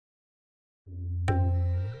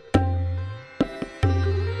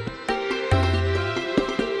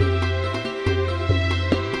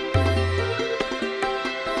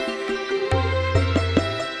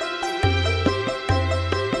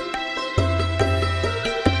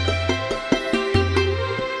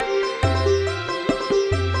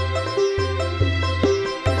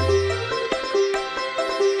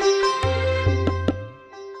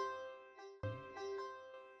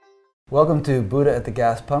Welcome to Buddha at the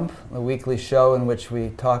Gas Pump, a weekly show in which we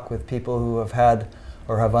talk with people who have had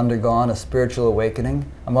or have undergone a spiritual awakening.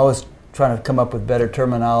 I'm always trying to come up with better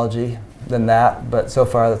terminology than that, but so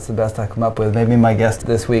far that's the best I've come up with. Maybe my guest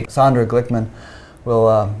this week, Sandra Glickman,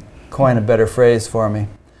 will coin a better phrase for me.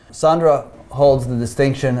 Sandra holds the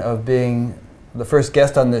distinction of being the first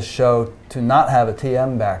guest on this show to not have a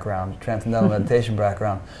TM background, Transcendental Meditation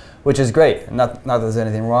background, which is great. Not that there's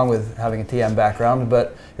anything wrong with having a TM background,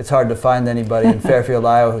 but it's hard to find anybody in Fairfield,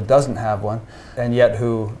 Iowa who doesn't have one, and yet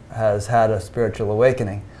who has had a spiritual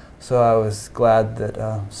awakening. So I was glad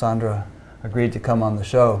that Sandra agreed to come on the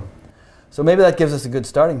show. So maybe that gives us a good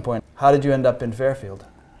starting point. How did you end up in Fairfield?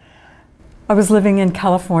 I was living in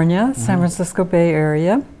California, San Francisco Bay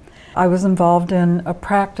Area. I was involved in a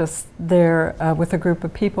practice there with a group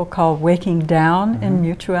of people called Waking Down in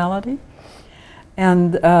Mutuality.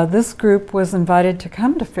 And this group was invited to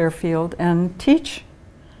come to Fairfield and teach,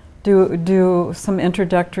 do some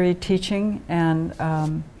introductory teaching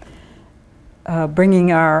and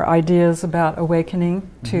bringing our ideas about awakening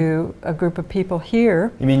to a group of people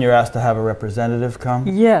here. You mean you're asked to have a representative come?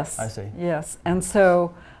 Yes. I see. Yes. And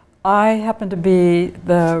so I happened to be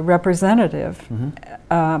the representative,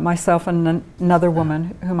 myself and another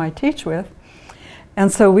woman whom I teach with.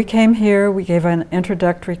 And so we came here, we gave an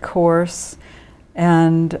introductory course,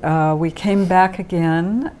 and we came back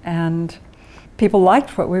again, and people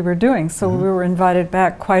liked what we were doing, so we were invited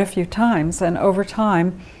back quite a few times. And over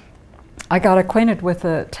time, I got acquainted with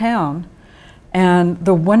the town and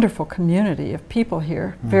the wonderful community of people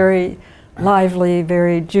here. Very lively,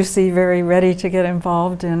 very juicy, very ready to get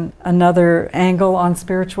involved in another angle on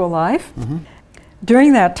spiritual life.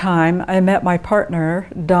 During that time, I met my partner,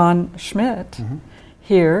 Don Schmidt,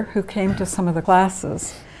 here, who came to some of the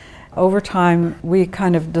classes. Over time, we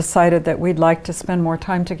kind of decided that we'd like to spend more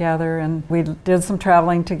time together, and we did some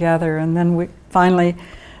traveling together, and then we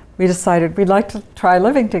decided we'd like to try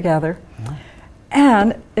living together.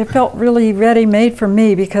 And it felt really ready-made for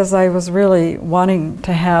me because I was really wanting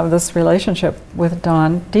to have this relationship with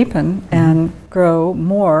Don deepen and grow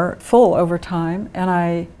more full over time. And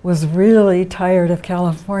I was really tired of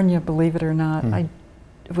California, believe it or not. I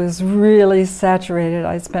was really saturated.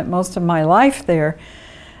 I spent most of my life there.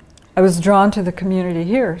 I was drawn to the community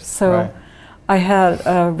here. So I had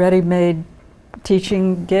a ready-made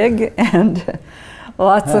teaching gig and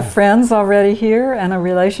lots of friends already here and a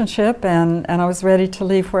relationship, and I was ready to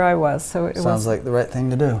leave where I was. So it Sounds like the right thing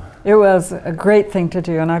to do. It was a great thing to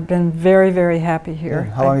do, and I've been very, very happy here.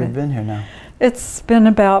 How long have you been here now? It's been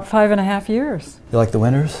about 5.5 years. You like the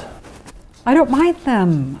winters? I don't mind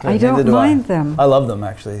them. Good. I don't mind them. I love them,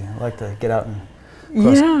 actually. I like to get out and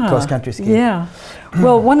cross-country ski. Yeah.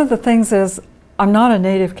 Well, one of the things is I'm not a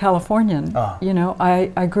native Californian. Oh. You know,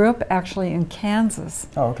 I grew up actually in Kansas.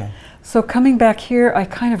 Oh, okay. So coming back here, I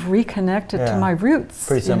kind of reconnected to my roots.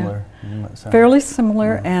 Pretty similar. Fairly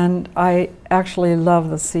similar, and I actually love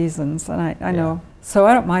the seasons, and I know. So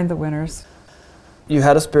I don't mind the winters. You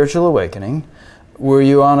had a spiritual awakening. Were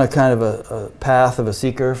you on a kind of a path of a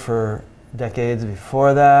seeker for decades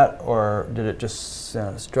before that, or did it just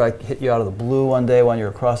hit you out of the blue one day when you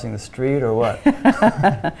were crossing the street, or what?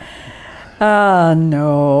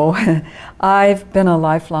 No. I've been a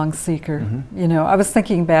lifelong seeker. You know, I was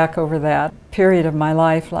thinking back over that period of my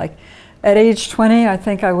life, like at age 20, I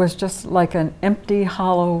think I was just like an empty,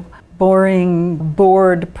 hollow, boring,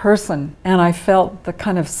 bored person, and I felt the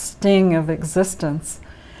kind of sting of existence.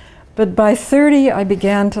 But by 30, I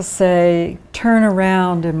began to say, turn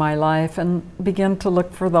around in my life and begin to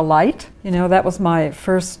look for the light. You know, that was my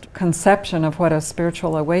first conception of what a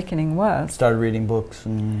spiritual awakening was. Started reading books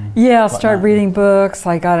and started reading books.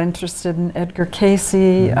 I got interested in Edgar Cayce.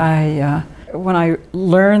 When I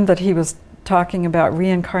learned that he was talking about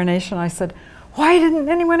reincarnation, I said, why didn't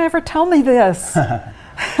anyone ever tell me this?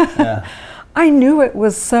 I knew it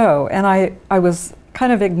was so, and I was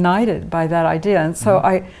kind of ignited by that idea, and so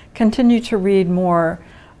I continued to read more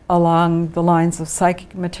along the lines of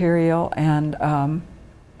psychic material, and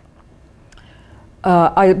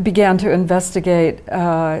I began to investigate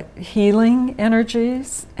healing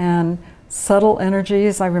energies and subtle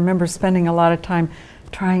energies. I remember spending a lot of time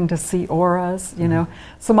trying to see auras, you know.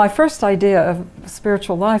 So my first idea of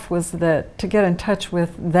spiritual life was that to get in touch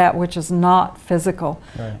with that which is not physical,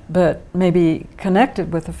 but maybe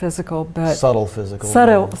connected with the physical, but subtle physical.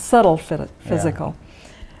 Physical.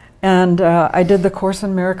 And I did the Course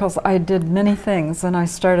in Miracles. I did many things, and I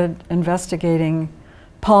started investigating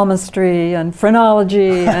palmistry and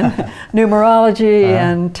phrenology and numerology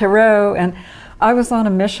and tarot, and I was on a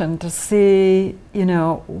mission to see, you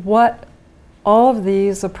know, what all of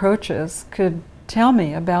these approaches could tell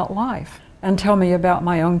me about life and tell me about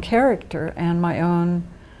my own character and my own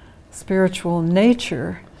spiritual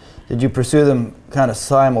nature. Did you pursue them kind of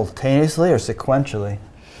simultaneously or sequentially?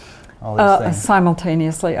 All these things?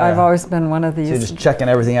 Simultaneously. Yeah. I've always been one of these. So you're just checking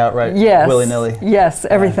everything out right yes, willy-nilly? Yes,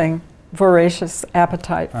 everything. Voracious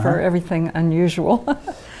appetite for everything unusual.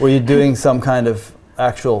 Were you doing some kind of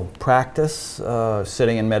actual practice,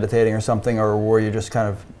 sitting and meditating or something, or were you just kind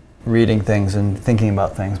of reading things and thinking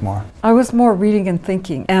about things more? I was more reading and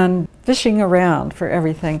thinking and fishing around for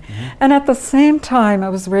everything. And at the same time, I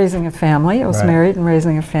was raising a family. I was married and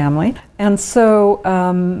raising a family. And so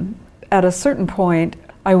at a certain point,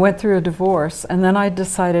 I went through a divorce, and then I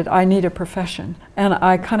decided I need a profession. And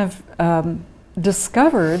I kind of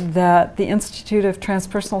discovered that the Institute of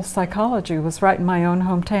Transpersonal Psychology was right in my own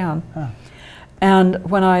hometown. And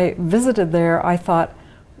when I visited there, I thought,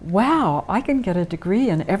 wow, I can get a degree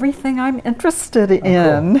in everything I'm interested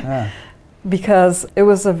in. Cool. Because it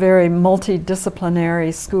was a very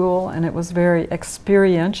multidisciplinary school, and it was very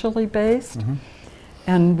experientially based.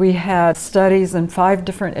 And we had studies in 5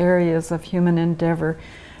 different areas of human endeavor.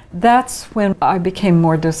 That's when I became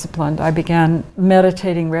more disciplined. I began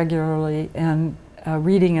meditating regularly and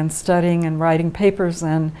reading and studying and writing papers,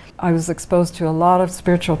 and I was exposed to a lot of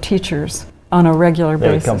spiritual teachers on a regular basis.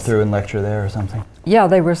 They would come through and lecture there or something? Yeah,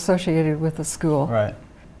 they were associated with the school. Right.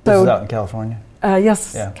 This is out in California?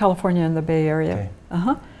 Yes, California in the Bay Area.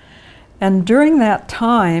 And during that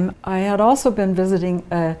time, I had also been visiting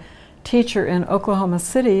a teacher in Oklahoma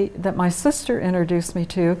City that my sister introduced me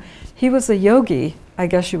to. He was a yogi, I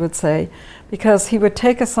guess you would say, because he would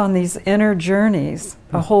take us on these inner journeys,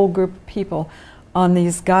 a whole group of people, on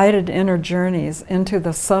these guided inner journeys into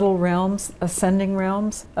the subtle realms, ascending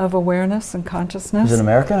realms of awareness and consciousness. Was it an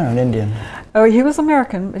American or an Indian? Oh, he was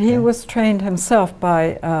American, but he was trained himself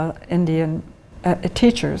by Indian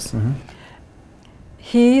teachers.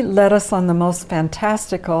 He led us on the most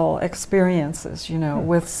fantastical experiences, you know,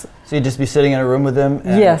 with... So you'd just be sitting in a room with him,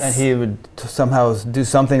 and, and he would somehow do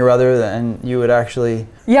something or other, and you would actually...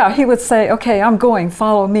 Yeah, he would say, okay, I'm going,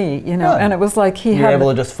 follow me, you know, and it was like he You were able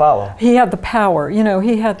to just follow. He had the power, you know,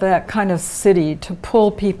 he had that kind of city to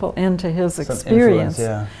pull people into his experience.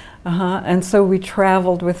 And so we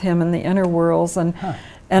traveled with him in the inner worlds, and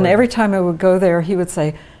every time I would go there, he would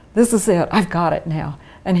say, this is it, I've got it now.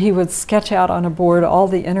 And he would sketch out on a board all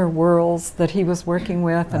the inner worlds that he was working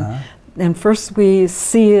with. And first we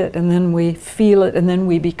see it, and then we feel it, and then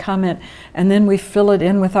we become it, and then we fill it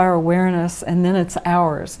in with our awareness, and then it's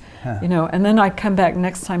ours. You know, and then I'd come back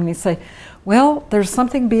next time and he'd say, well, there's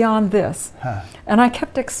something beyond this. And I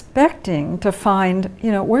kept expecting to find,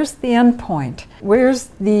 you know, where's the end point? Where's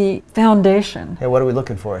the foundation? Hey, what are we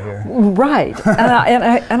looking for here? Right.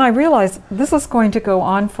 and I realized this is going to go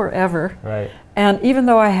on forever. Right. And even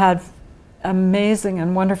though I had amazing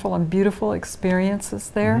and wonderful and beautiful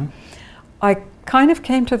experiences there, I kind of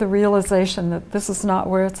came to the realization that this is not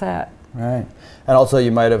where it's at. Right. And also you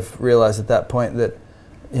might have realized at that point that,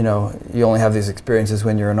 you know, you only have these experiences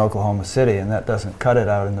when you're in Oklahoma City, and that doesn't cut it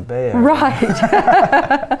out in the Bay Area. Right.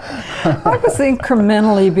 I was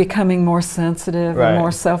incrementally becoming more sensitive and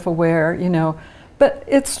more self-aware, you know. But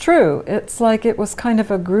it's true. It's like it was kind of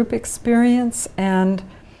a group experience, and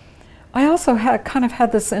I also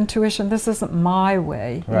had this intuition, this isn't my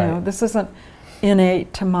way, you know, this isn't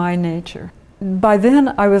innate to my nature. By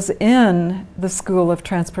then I was in the School of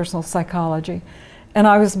Transpersonal Psychology, and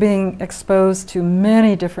I was being exposed to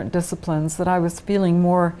many different disciplines that I was feeling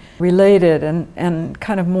more related and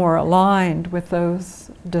kind of more aligned with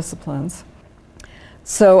those disciplines.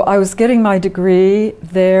 So I was getting my degree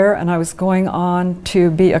there, and I was going on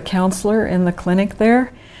to be a counselor in the clinic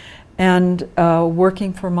there, and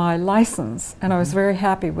working for my license. And I was very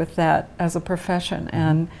happy with that as a profession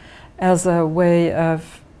and as a way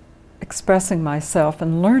of expressing myself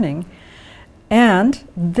and learning. And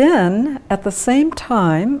then at the same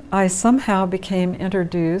time, I somehow became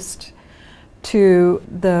introduced to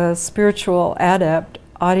the spiritual adept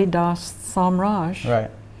Adidas Samraj. Right.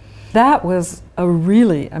 That was a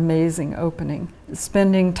really amazing opening.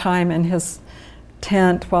 Spending time in his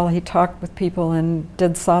tent while he talked with people and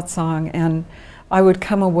did satsang, and I would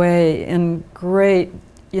come away in great,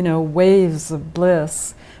 you know, waves of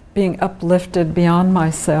bliss, being uplifted beyond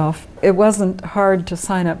myself. It wasn't hard to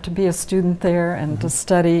sign up to be a student there and to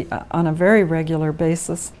study on a very regular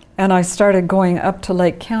basis. And I started going up to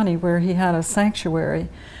Lake County where he had a sanctuary,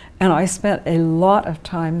 and I spent a lot of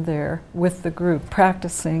time there with the group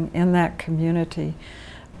practicing in that community.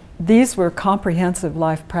 These were comprehensive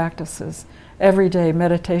life practices. Every day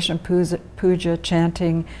meditation, puja,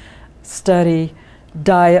 chanting, study,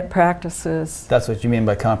 diet practices. That's what you mean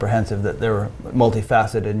by comprehensive, that they were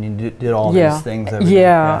multifaceted and you did all these things every day.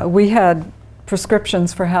 Yeah, we had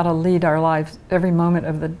prescriptions for how to lead our lives every moment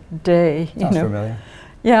of the day. Sounds familiar.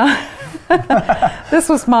 Yeah. This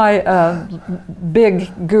was my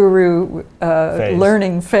big guru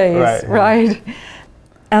learning phase, right?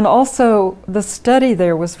 And also the study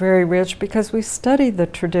there was very rich because we studied the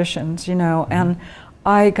traditions, and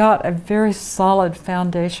I got a very solid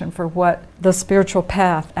foundation for what the spiritual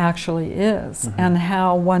path actually is and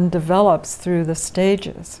how one develops through the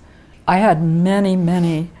stages. I had many,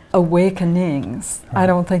 many awakenings. I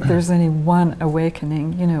don't think there's any one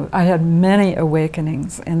awakening. I had many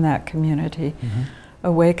awakenings in that community.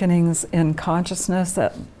 Awakenings in consciousness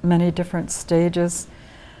at many different stages,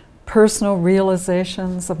 personal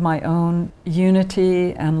realizations of my own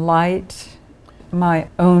unity and light, my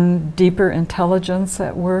own deeper intelligence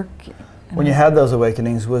at work. When you had those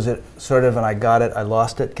awakenings, was it sort of an I got it, I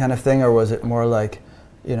lost it kind of thing, or was it more like,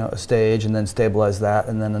 a stage and then stabilize that,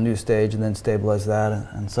 and then a new stage and then stabilize that,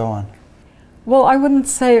 and so on? Well, I wouldn't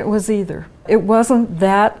say it was either. It wasn't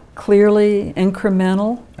that clearly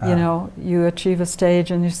incremental. You achieve a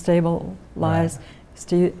stage and you stabilize,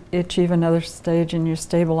 achieve another stage and you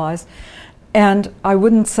stabilize. And I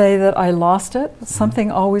wouldn't say that I lost it.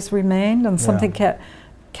 Something always remained, and something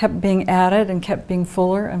kept being added and kept being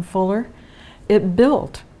fuller and fuller. It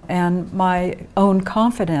built, and my own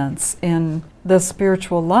confidence in the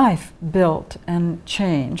spiritual life built and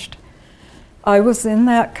changed. I was in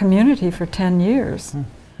that community for 10 years.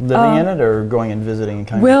 Living in it or going and visiting and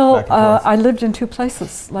kind of back and forth? I lived in two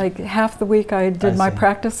places. Like half the week I did my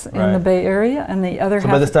practice in the Bay Area, and the other half...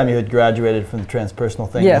 So by this time you had graduated from the transpersonal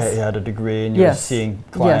thing, you had a degree, and you were seeing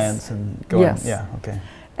clients and going...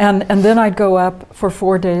 And then I'd go up for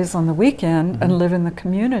 4 days on the weekend and live in the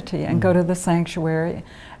community and go to the sanctuary.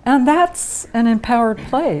 And that's an empowered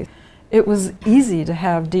place. It was easy to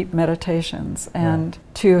have deep meditations and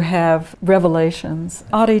to have revelations.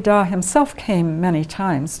 Adi Da himself came many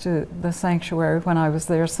times to the sanctuary when I was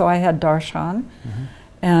there, so I had darshan,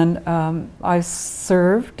 and I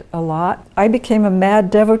served a lot. I became a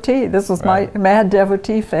mad devotee. This was my mad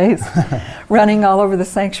devotee phase, running all over the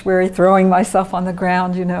sanctuary, throwing myself on the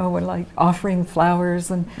ground, and like offering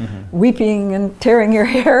flowers and weeping and tearing your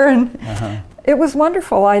hair, and it was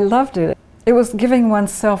wonderful. I loved it. It was giving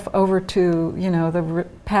oneself over to, the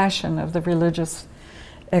passion of the religious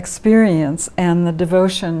experience and the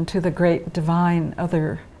devotion to the great divine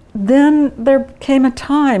other. Then there came a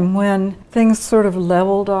time when things sort of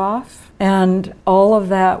leveled off and all of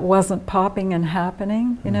that wasn't popping and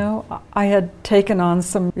happening. I had taken on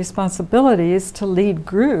some responsibilities to lead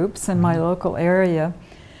groups in my local area.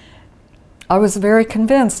 I was very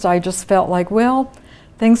convinced. I just felt like,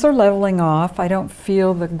 things are leveling off. I don't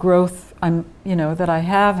feel the growth that I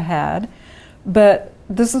have had, but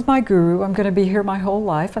this is my guru. I'm going to be here my whole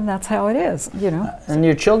life, and that's how it is, And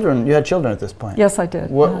your children, you had children at this point? Yes, I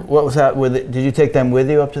did. What was that? Did you take them with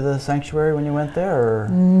you up to the sanctuary when you went there, or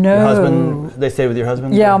no? Your husband? They stayed with your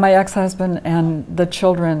husband? Yeah, my ex-husband and the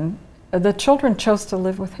children. The children chose to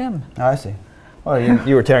live with him. Oh, I see. Well,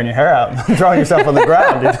 you were tearing your hair out, throwing yourself on the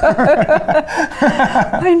ground.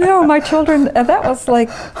 I know, my children. That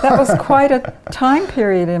was quite a time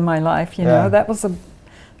period in my life. That was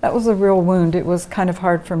a real wound. It was kind of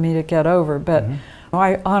hard for me to get over, but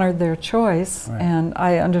I honored their choice, and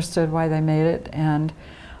I understood why they made it. And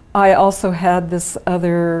I also had this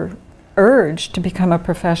other urge to become a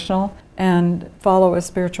professional and follow a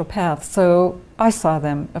spiritual path. So I saw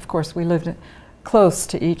them. Of course, we lived close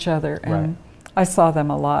to each other, and I saw them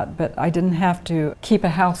a lot, but I didn't have to keep a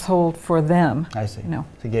household for them. I see. So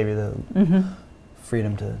it gave you the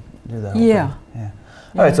freedom to do that. Yeah.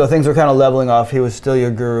 All right, so things were kind of leveling off. He was still your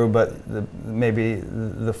guru, but maybe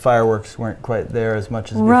the fireworks weren't quite there as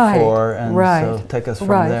much as before. And so take us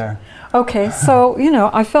from there. Okay, so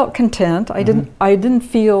I felt content. I didn't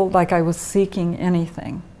feel like I was seeking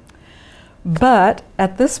anything. But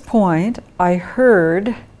at this point, I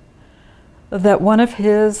heard that one of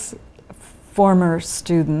his former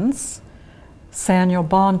students, Samuel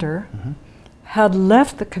Bonder, had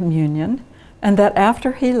left the communion, and that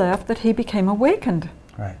after he left, that he became awakened.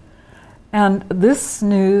 Right. And this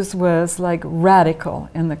news was like radical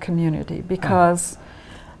in the community, because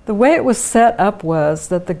the way it was set up was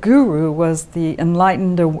that the guru was the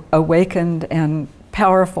enlightened, awakened, and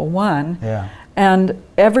powerful one. Yeah. And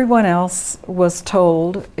everyone else was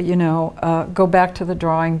told, go back to the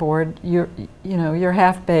drawing board. You're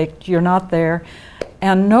half-baked. You're not there,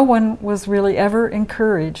 and no one was really ever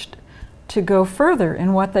encouraged to go further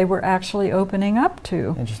in what they were actually opening up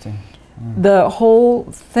to. Interesting. The whole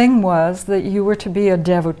thing was that you were to be a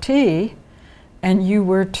devotee and you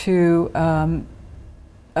were to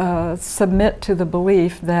submit to the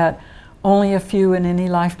belief that only a few in any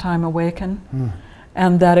lifetime awaken,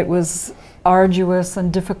 and that it was arduous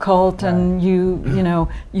and difficult, and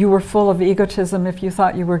you were full of egotism if you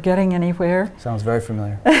thought you were getting anywhere. Sounds very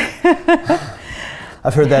familiar.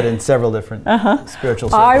 I've heard that in several different spiritual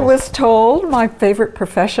circles. I was told, my favorite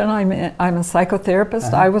profession, I'm a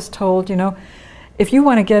psychotherapist, I was told, if you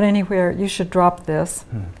want to get anywhere, you should drop this.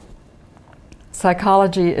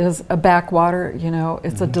 Psychology is a backwater,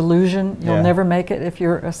 it's a delusion. You'll never make it if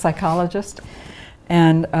you're a psychologist.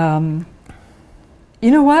 And you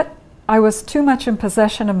know what? I was too much in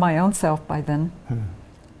possession of my own self by then.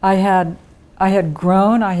 I had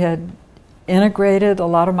grown, I had integrated a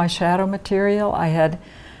lot of my shadow material. I had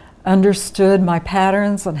understood my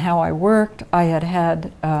patterns and how I worked. I had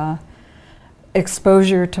had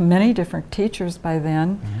exposure to many different teachers by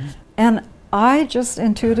then. And I just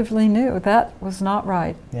intuitively knew that was not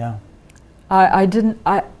right. Yeah.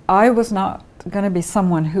 I was not going to be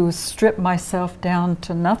someone who stripped myself down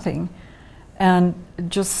to nothing and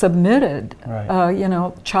just submitted,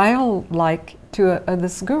 childlike to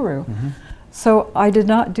this guru. So I did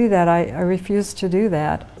not do that. I refused to do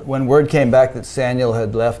that. When word came back that Samuel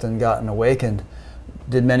had left and gotten awakened,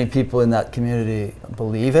 did many people in that community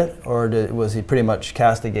believe it, or was he pretty much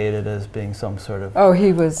castigated as being some sort of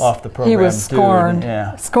off the program? He was scorned,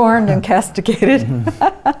 scorned and castigated.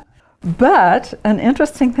 But an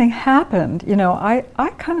interesting thing happened. I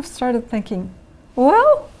kind of started thinking,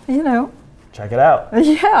 well, check it out.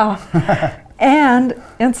 Yeah. And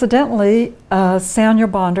incidentally, Samuel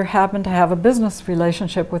Bonder happened to have a business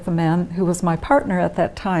relationship with the man who was my partner at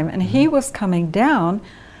that time, and he was coming down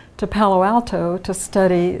to Palo Alto to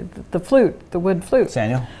study the wood flute.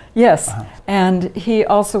 Samuel? Yes. And he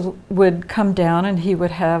also would come down and he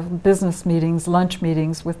would have business meetings, lunch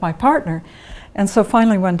meetings with my partner. And so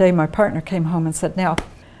finally one day my partner came home and said, now,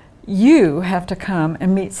 you have to come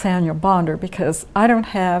and meet Samuel Bonder because I don't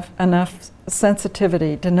have enough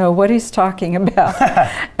sensitivity to know what he's talking about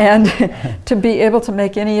and to be able to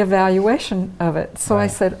make any evaluation of it. So I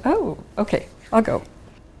said, oh, okay, I'll go.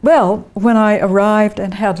 Well, when I arrived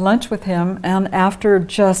and had lunch with him, and after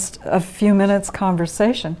just a few minutes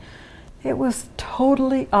conversation, it was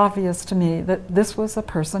totally obvious to me that this was a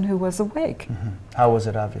person who was awake. How was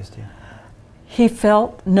it obvious to you? He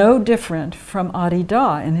felt no different from Adi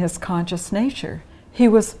Da in his conscious nature. He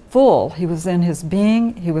was full, he was in his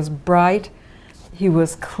being, he was bright, he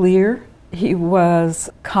was clear, he was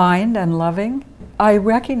kind and loving. I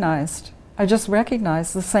just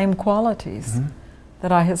recognized the same qualities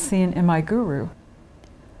that I had seen in my guru.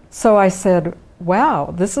 So I said,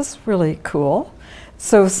 wow, this is really cool.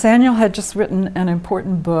 So Samuel had just written an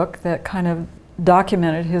important book that kind of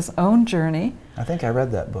documented his own journey. I think I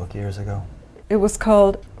read that book years ago. It was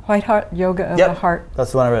called White Heart Yoga of the Heart.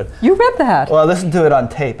 That's the one I read. You read that? Well, I listened to it on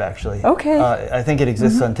tape, actually. Okay. I think it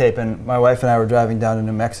exists on tape, and my wife and I were driving down to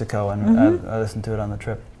New Mexico, and I listened to it on the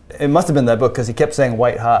trip. It must have been that book, because he kept saying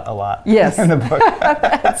white hot a lot in the book.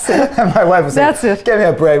 That's it. And my wife was saying, give me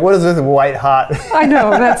a break, what is this white hot? I know,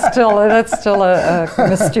 that's still a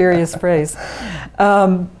mysterious phrase.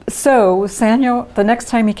 So Samuel, the next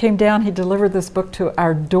time he came down, he delivered this book to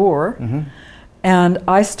our door. And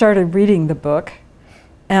I started reading the book,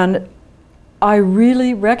 and I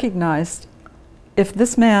really recognized if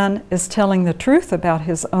this man is telling the truth about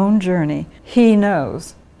his own journey, he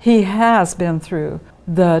knows. He has been through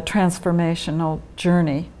the transformational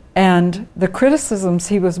journey. And the criticisms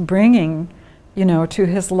he was bringing, to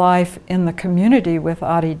his life in the community with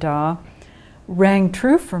Adi Da rang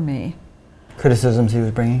true for me. Criticisms he was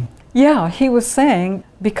bringing? Yeah, he was saying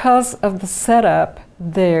because of the setup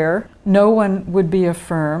there, no one would be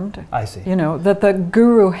affirmed. I see. That the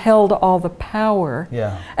guru held all the power.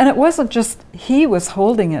 Yeah. And it wasn't just he was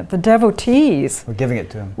holding it, the devotees were giving it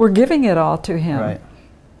to him. Were giving it all to him. Right.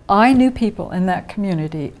 I knew people in that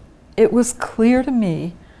community. It was clear to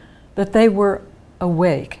me that they were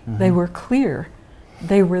awake. They were clear.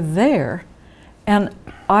 They were there. And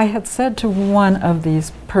I had said to one of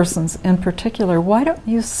these persons in particular, why don't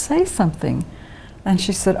you say something? And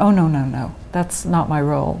she said, oh, no, that's not my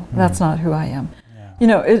role. That's not who I am.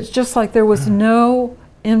 Yeah. It's just like there was no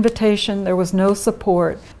invitation, there was no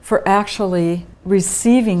support for actually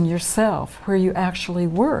receiving yourself where you actually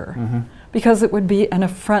were, because it would be an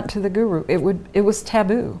affront to the guru. It was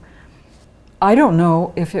taboo. I don't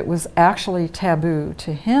know if it was actually taboo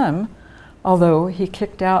to him, although he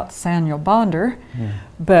kicked out Samuel Bonder.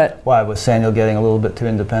 But why was Samuel getting a little bit too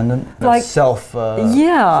independent? Like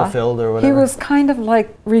fulfilled or whatever? He was kind of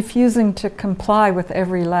like refusing to comply with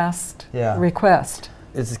every last request.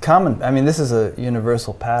 It's common. I mean, this is a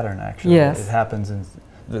universal pattern, actually. Yes. It happens in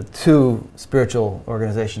the two spiritual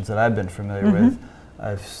organizations that I've been familiar with.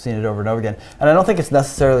 I've seen it over and over again. And I don't think it's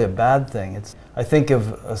necessarily a bad thing. I think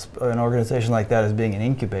of an organization like that as being an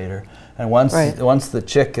incubator. And once the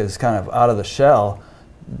chick is kind of out of the shell,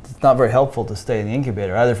 it's not very helpful to stay in the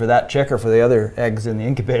incubator, either for that chick or for the other eggs in the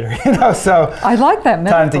incubator. So I like that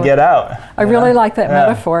metaphor. Time to get out. I really like that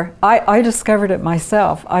metaphor. I discovered it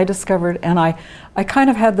myself. And I kind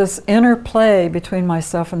of had this interplay between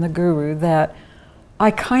myself and the guru that I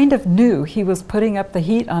kind of knew he was putting up the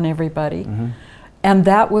heat on everybody. And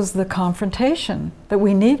that was the confrontation that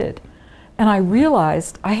we needed. And I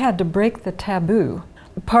realized I had to break the taboo.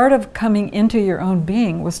 Part of coming into your own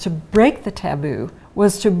being was to break the taboo,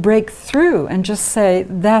 was to break through and just say,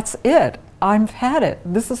 that's it. I've had it.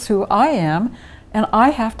 This is who I am, and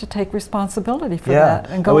I have to take responsibility for that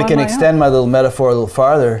and go on my own. We can extend my little metaphor a little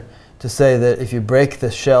farther to say that if you break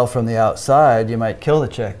the shell from the outside, you might kill the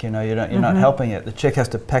chick. You're not helping it. The chick has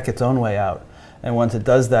to peck its own way out. And once it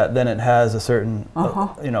does that, then it has a certain,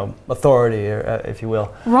 authority, or, if you will.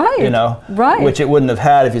 Which it wouldn't have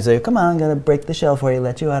had if you say, "Come on, I'm gonna break the shell for you,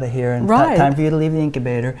 let you out of here, and time for you to leave the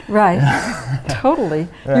incubator." Totally.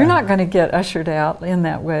 You're not going to get ushered out in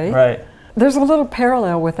that way. There's a little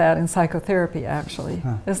parallel with that in psychotherapy, actually.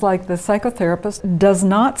 It's like the psychotherapist does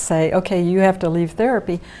not say, "Okay, you have to leave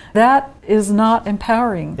therapy." That is not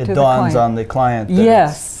empowering to the client. It dawns on the client that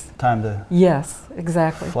it's time to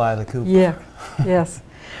fly the coop. Yes.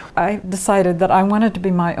 I decided that I wanted to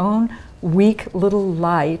be my own weak little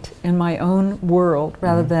light in my own world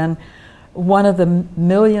rather than one of the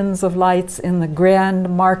millions of lights in the grand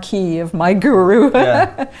marquee of my guru.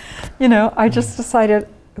 I just decided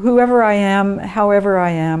whoever I am, however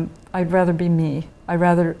I am, I'd rather be me. I'd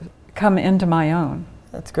rather come into my own.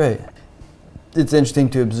 That's great. It's interesting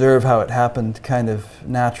to observe how it happened kind of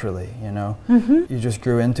naturally, You just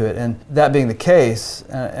grew into it. And that being the case,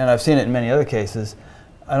 and I've seen it in many other cases,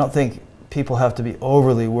 I don't think people have to be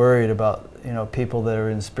overly worried about, people that are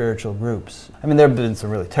in spiritual groups. I mean, there have been some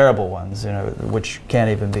really terrible ones, which can't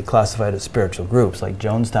even be classified as spiritual groups, like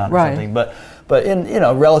Jonestown or something. But in,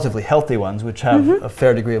 relatively healthy ones, which have a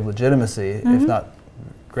fair degree of legitimacy, if not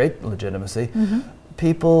great legitimacy,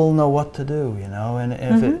 people know what to do, and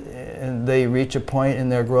if and they reach a point in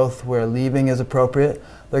their growth where leaving is appropriate,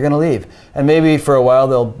 they're going to leave. And maybe for a while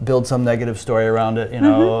they'll build some negative story around it,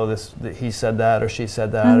 he said that or she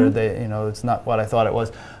said that, or they, it's not what I thought it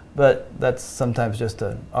was. But that's sometimes just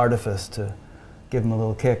an artifice to give them a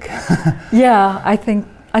little kick. I think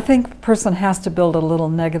a person has to build a little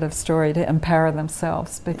negative story to empower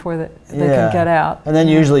themselves before they can get out. And then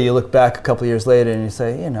usually you look back a couple of years later and you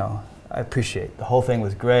say, I appreciate the whole thing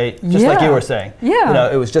was great, just like you were saying.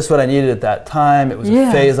 It was just what I needed at that time. It was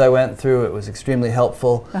a phase I went through. It was extremely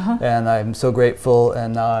helpful, and I'm so grateful,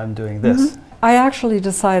 and now I'm doing this. I actually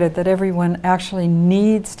decided that everyone actually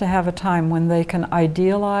needs to have a time when they can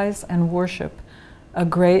idealize and worship a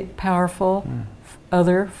great, powerful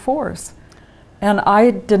other force. And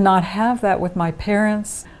I did not have that with my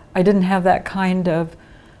parents. I didn't have that kind of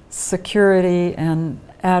security and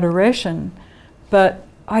adoration, but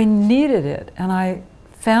I needed it, and I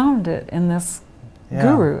found it in this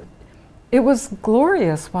guru. It was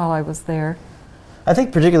glorious while I was there. I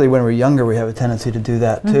think particularly when we're younger, we have a tendency to do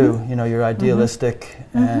that too. You're idealistic,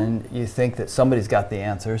 and you think that somebody's got the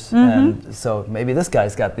answers, and so maybe this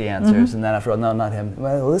guy's got the answers, and then after all, no, not him.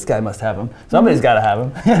 Well, this guy must have them. Somebody's got to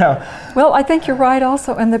have them. Well, I think you're right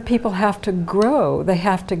also, and that people have to grow. They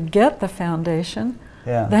have to get the foundation.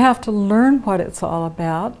 They have to learn what it's all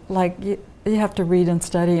about. Like you have to read and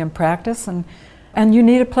study and practice, and you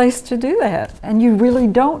need a place to do that. And you really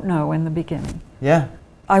don't know in the beginning.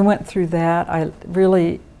 I went through that. I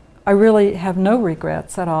really have no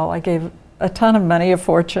regrets at all. I gave a ton of money, a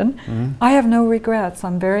fortune. I have no regrets.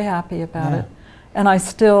 I'm very happy about it. And I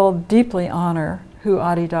still deeply honor who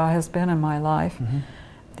Adi Da has been in my life.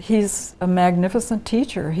 He's a magnificent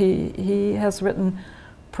teacher. He has written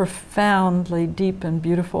profoundly deep and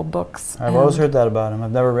beautiful books. I've always heard that about him.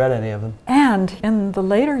 I've never read any of them. And in the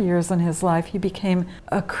later years in his life, he became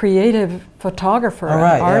a creative photographer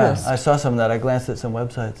and artist. I saw some of that. I glanced at some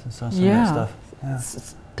websites and saw some of that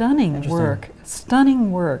stuff.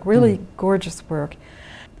 Stunning work, really gorgeous work.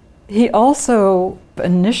 He also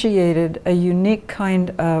initiated a unique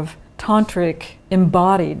kind of tantric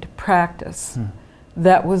embodied practice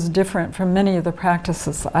that was different from many of the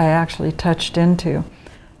practices I actually touched into.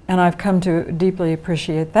 And I've come to deeply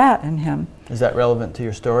appreciate that in him. Is that relevant to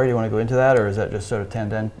your story? Do you want to go into that, or is that just sort of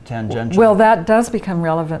tangential? Well, that does become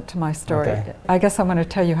relevant to my story. Okay. I guess I'm going to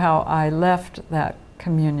tell you how I left that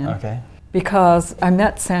communion. Okay. Because I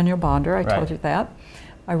met Samuel Bonder, I Right. told you that.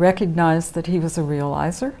 I recognized that he was a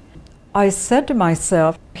realizer. I said to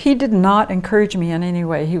myself, he did not encourage me in any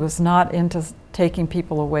way. He was not into taking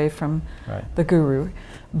people away from Right. the guru.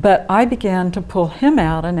 But I began to pull him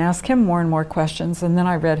out and ask him more and more questions, and then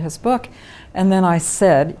I read his book, and then I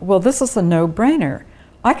said, well, this is a no-brainer.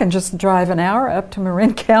 I can just drive an hour up to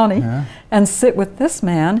Marin County and sit with this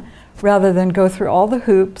man rather than go through all the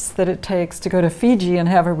hoops that it takes to go to Fiji and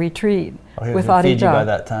have a retreat He with was in Fiji Aditya. by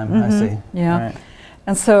that time, I see. Yeah. Right.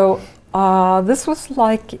 And so this was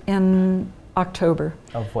like in October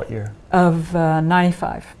Of what year? of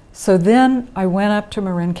 95. So then I went up to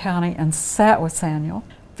Marin County and sat with Samuel.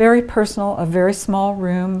 Very personal, a very small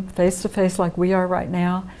room, face to face like we are right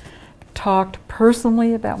now. Talked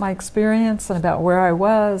personally about my experience and about where I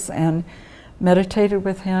was, and meditated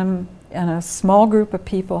with him in a small group of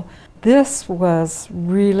people. This was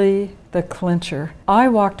really the clincher. I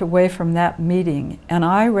walked away from that meeting and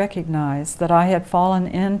I recognized that I had fallen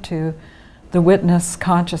into the witness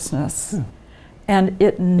consciousness. And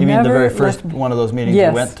it You never mean the very left first me. one of those meetings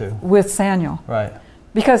Yes, you went to? with Samuel. Right.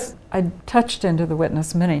 Because I touched into the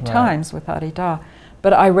witness many times with Aditya,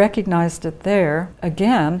 but I recognized it there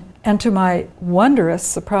again, and to my wondrous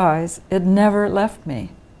surprise, it never left me.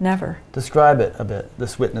 Never. Describe it a bit,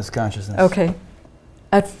 this witness consciousness. Okay.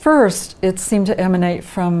 At first, it seemed to emanate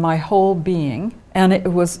from my whole being, and it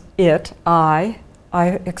was I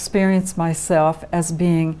experienced myself as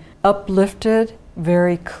being uplifted,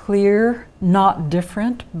 very clear, not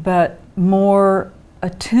different, but more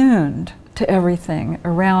attuned to everything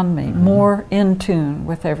around me, more in tune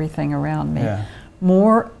with everything around me,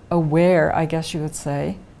 more aware, I guess you would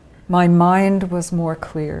say. My mind was more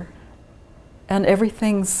clear, and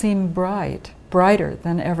everything seemed brighter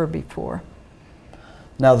than ever before.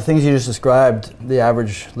 Now, the things you just described, the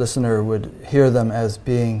average listener would hear them as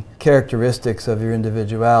being characteristics of your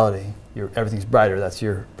individuality. Everything's brighter, that's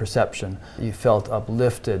your perception. You felt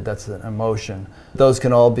uplifted, that's an emotion. Those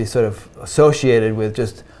can all be sort of associated with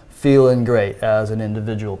just feeling great as an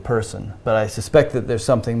individual person. But I suspect that there's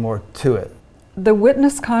something more to it. The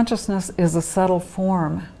witness consciousness is a subtle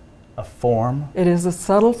form. A form? It is a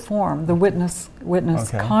subtle form. The witness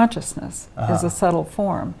consciousness is a subtle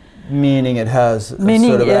form. Meaning it has a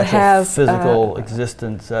sort of actual physical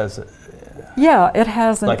existence as it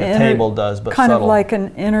has like a table does, but kind subtle. of like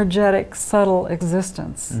an energetic, subtle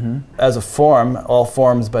existence. As a form, all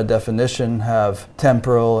forms by definition have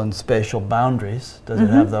temporal and spatial boundaries. Does it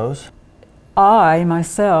have those? I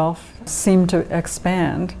myself seem to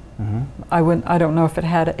expand. I don't know if it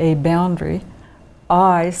had a boundary.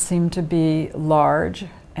 I seem to be large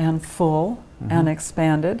and full and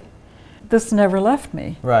expanded. This never left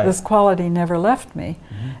me. Right. This quality never left me.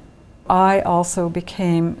 I also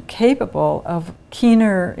became capable of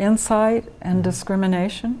keener insight and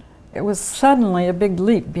discrimination. It was suddenly a big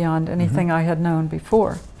leap beyond anything I had known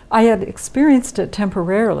before. I had experienced it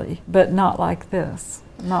temporarily, but not like this.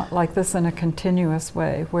 Not like this in a continuous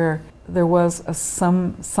way, where there was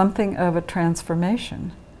something of a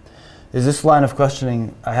transformation. Is this line of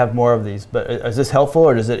questioning, I have more of these, but is this helpful,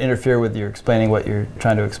 or does it interfere with your explaining what you're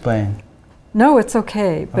trying to explain? No, it's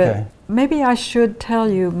okay, but maybe I should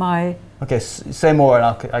tell you my... Okay, say more and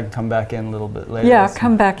I can come back in a little bit later. Yeah,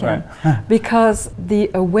 come back in. Right. Because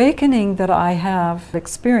the awakening that I have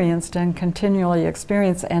experienced and continually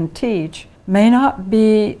experience and teach may not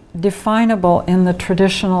be definable in the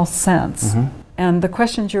traditional sense. And the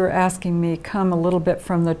questions you're asking me come a little bit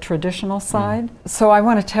from the traditional side. So I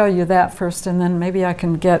want to tell you that first, and then maybe I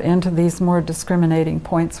can get into these more discriminating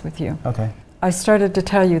points with you. Okay. I started to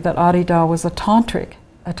tell you that Aditya was a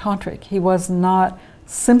tantric. He was not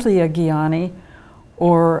simply a Gyani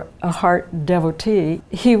or a heart devotee.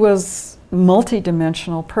 He was a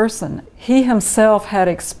multidimensional person. He himself had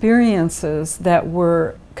experiences that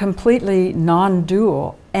were completely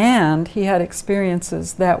non-dual, and he had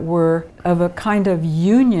experiences that were of a kind of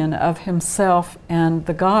union of himself and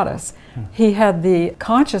the goddess. He had the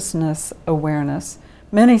consciousness awareness,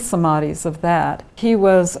 many samadhis of that. He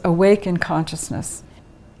was awake in consciousness.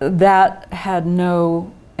 That had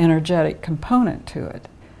no energetic component to it.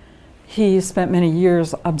 He spent many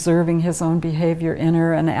years observing his own behavior,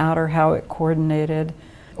 inner and outer, how it coordinated,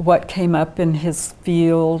 what came up in his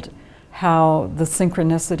field, how the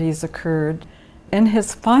synchronicities occurred. In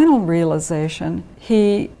his final realization,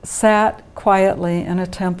 he sat quietly in a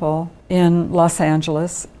temple in Los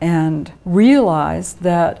Angeles and realized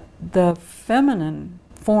that the feminine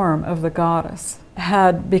form of the goddess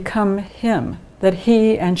had become him, that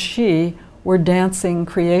he and she were dancing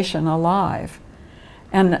creation alive.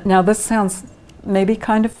 And now this sounds maybe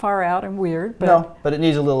kind of far out and weird, but... No, but it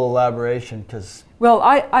needs a little elaboration, because well,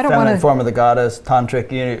 I don't want to... form of the goddess,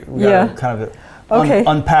 tantric, we gotta kind of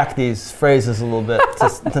unpack these phrases a little bit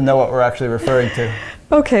to know what we're actually referring to.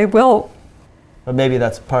 Okay, well... But maybe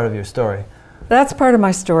that's part of your story. That's part of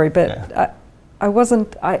my story, but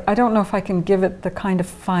I don't know if I can give it the kind of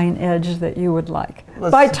fine edge that you would like.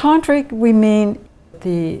 By tantric, we mean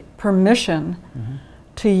the permission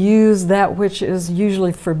to use that which is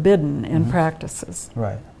usually forbidden in practices.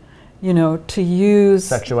 Right. You know, to use...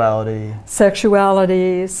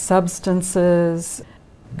 Sexuality, substances.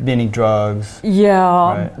 Meaning drugs.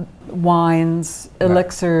 Yeah, wines,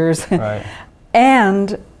 elixirs. Right.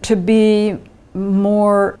 And to be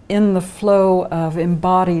more in the flow of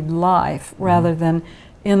embodied life rather than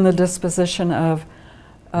in the disposition of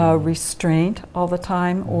restraint all the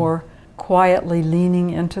time or quietly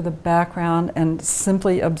leaning into the background and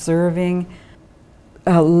simply observing,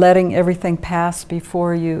 letting everything pass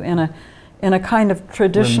before you in a kind of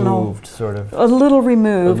traditional, removed, sort of, a little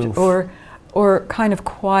removed, aloof. or kind of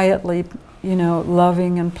quietly, you know,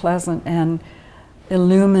 loving and pleasant and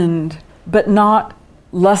illumined, but not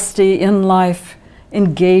lusty in life,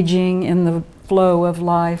 engaging in the flow of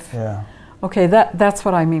life. Yeah. Okay, that's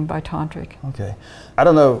what I mean by tantric. Okay. I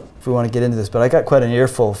don't know if we want to get into this, but I got quite an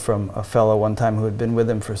earful from a fellow one time who had been with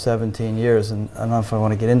him for 17 years, and I don't know if I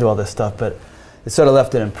want to get into all this stuff, but it sort of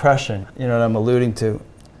left an impression. You know what I'm alluding to?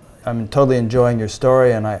 I'm totally enjoying your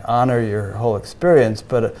story, and I honor your whole experience,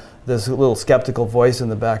 but there's a little skeptical voice in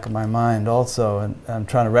the back of my mind also, and I'm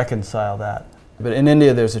trying to reconcile that. But in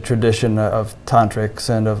India, there's a tradition of tantrics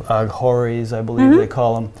and of aghoris, I believe they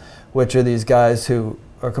call them, which are these guys who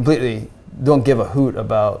are completely, don't give a hoot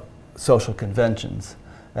about social conventions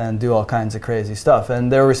and do all kinds of crazy stuff.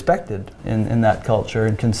 And they're respected in that culture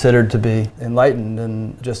and considered to be enlightened,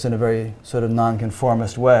 and just in a very sort of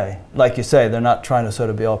nonconformist way. Like you say, they're not trying to sort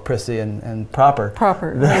of be all prissy and proper.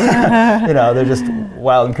 You know, they're just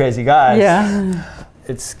wild and crazy guys. Yeah.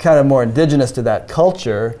 It's kind of more indigenous to that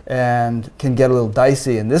culture and can get a little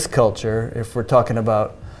dicey in this culture if we're talking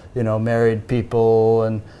about, you know, married people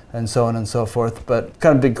and so on and so forth. But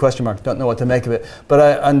kind of big question mark, don't know what to make of it.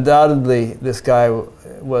 But undoubtedly, this guy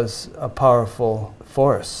was a powerful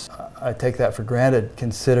force. I take that for granted,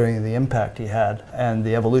 considering the impact he had and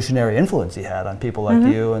the evolutionary influence he had on people like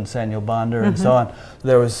you and Samuel Bonder and so on.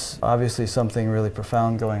 There was obviously something really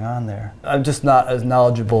profound going on there. I'm just not as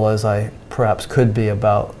knowledgeable as I perhaps could be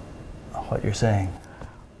about what you're saying.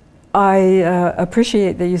 I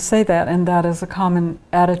appreciate that you say that, and that is a common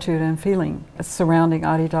attitude and feeling surrounding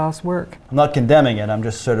Adi Das' work. I'm not condemning it, I'm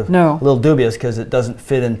just sort of a little dubious because it doesn't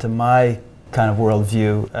fit into my kind of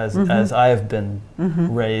worldview as I have been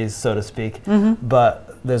raised, so to speak. But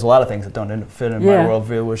there's a lot of things that don't fit in my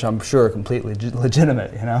worldview, which I'm sure are completely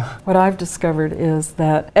legitimate, you know? What I've discovered is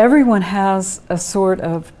that everyone has a sort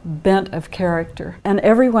of bent of character, and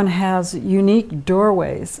everyone has unique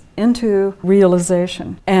doorways into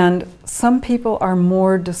realization. And some people are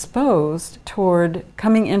more disposed toward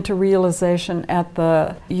coming into realization at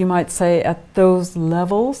the, you might say, at those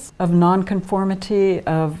levels of nonconformity,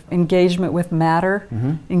 of engagement with matter,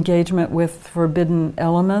 engagement with forbidden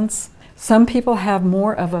elements. Some people have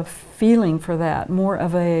more of a feeling for that, more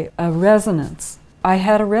of a resonance. I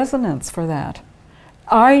had a resonance for that.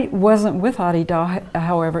 I wasn't with Adi Da,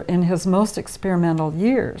 however, in his most experimental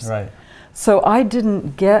years. Right. So I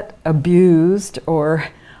didn't get abused, or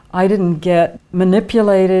I didn't get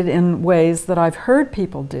manipulated in ways that I've heard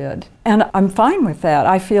people did. And I'm fine with that.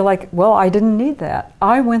 I feel like, well, I didn't need that.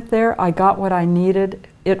 I went there, I got what I needed.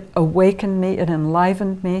 It awakened me, it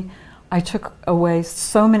enlivened me. I took away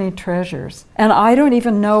so many treasures. And I don't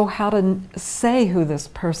even know how to say who this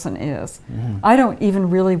person is. I don't even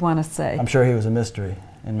really want to say. I'm sure he was a mystery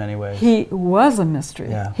in many ways. He was a mystery.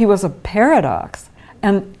 Yeah. He was a paradox.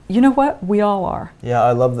 And you know what? We all are. Yeah,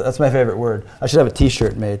 I love that. That's my favorite word. I should have a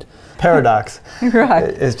t-shirt made. Paradox. Right.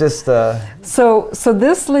 It's just... So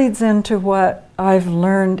this leads into what I've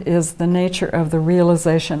learned is the nature of the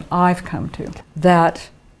realization I've come to. That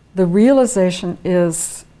the realization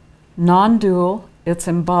is non-dual, it's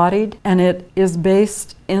embodied, and it is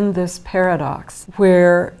based in this paradox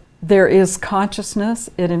where there is consciousness,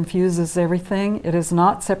 it infuses everything, it is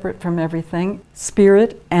not separate from everything.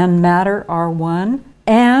 Spirit and matter are one,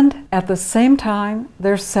 and at the same time,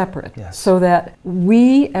 they're separate. Yes. So that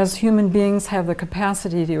we as human beings have the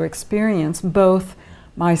capacity to experience both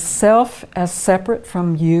myself as separate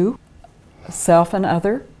from you, self and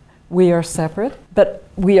other, we are separate, but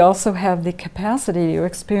we also have the capacity to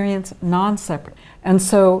experience non-separate. And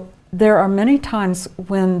so there are many times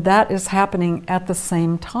when that is happening at the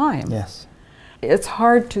same time. Yes. It's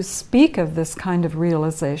hard to speak of this kind of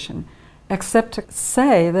realization, except to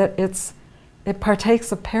say that it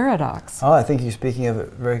partakes of paradox. Oh, I think you're speaking of it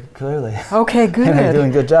very clearly. Okay, good. And you're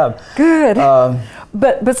doing a good job. Good.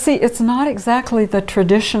 But see, it's not exactly the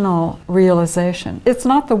traditional realization. It's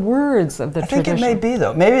not the words of the tradition. I think it may be,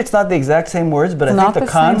 though. Maybe it's not the exact same words, but It's I think not the the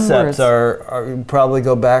same concepts words. are probably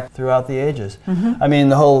go back throughout the ages. Mm-hmm. I mean,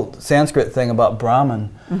 the whole Sanskrit thing about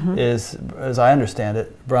Brahman is, as I understand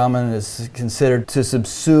it, Brahman is considered to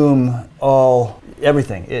subsume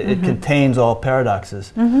everything. It contains all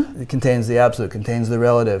paradoxes. It contains the absolute, contains the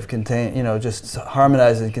relative, just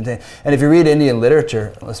harmonizes and contains. And if you read Indian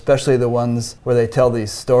literature, especially the ones where they tell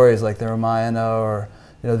these stories like the Ramayana or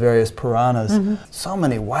various Puranas, so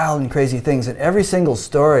many wild and crazy things, and every single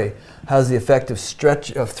story has the effect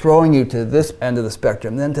of throwing you to this end of the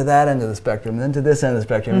spectrum, then to that end of the spectrum, then to this end of the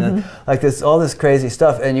spectrum, and then like all this crazy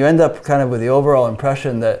stuff, and you end up kind of with the overall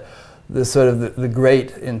impression that this sort of the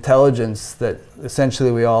great intelligence that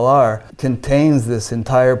essentially we all are contains this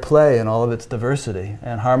entire play and all of its diversity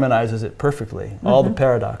and harmonizes it perfectly, all the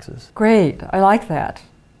paradoxes. Great, I like that.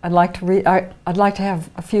 I'd like to read. I'd like to have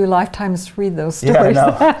a few lifetimes to read those stories.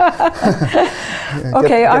 Yeah, I know.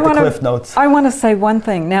 Okay, get the Cliff Notes. I want to say one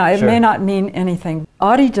thing. Now, it Sure. may not mean anything.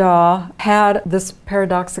 Adida had this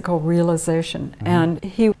paradoxical realization, and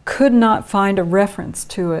he could not find a reference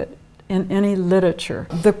to it in any literature.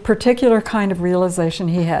 The particular kind of realization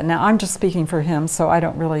he had. Now, I'm just speaking for him, so I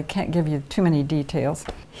can't give you too many details.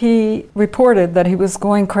 He reported that he was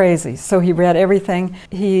going crazy, so he read everything.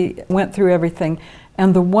 He went through everything.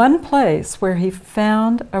 And the one place where he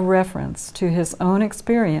found a reference to his own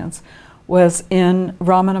experience was in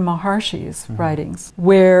Ramana Maharshi's writings,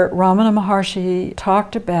 where Ramana Maharshi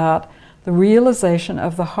talked about the realization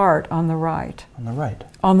of the heart on the right. On the right.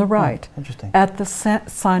 On the right. Oh, interesting. At the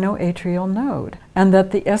sinoatrial node. And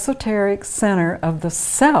that the esoteric center of the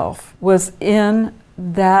self was in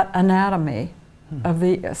that anatomy of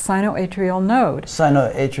the sinoatrial node.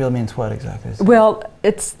 Sinoatrial means what exactly? Well,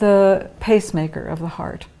 it's the pacemaker of the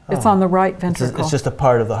heart. It's on the right ventricle. It's just a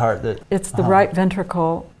part of the heart that... It's the right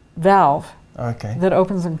ventricle valve that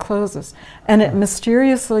opens and closes. And it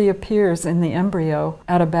mysteriously appears in the embryo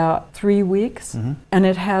at about 3 weeks, and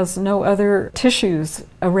it has no other tissues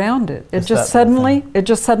around it. It just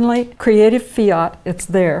suddenly, creative fiat, it's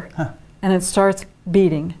there, and it starts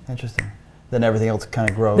beating. Interesting. Then everything else kind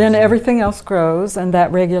of grows. Then everything else grows, and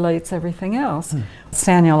that regulates everything else.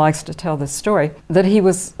 Sanya likes to tell this story, that he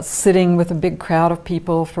was sitting with a big crowd of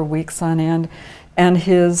people for weeks on end, and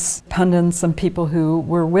his pundits and people who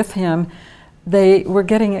were with him, they were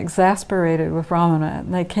getting exasperated with Ramana.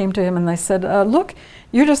 And they came to him and they said, look,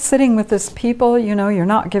 you're just sitting with this people, you're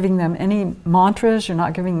not giving them any mantras, you're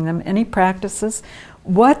not giving them any practices.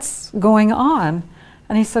 What's going on?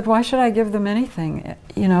 And he said, why should I give them anything?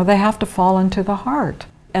 They have to fall into the heart.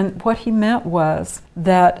 And what he meant was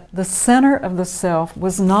that the center of the self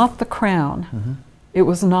was not the crown. It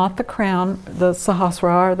was not the crown, the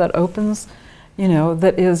Sahasrara that opens,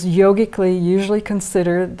 that is yogically usually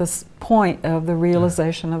considered the point of the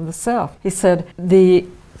realization of the self. He said, the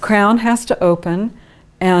crown has to open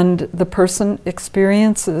and the person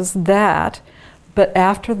experiences that, but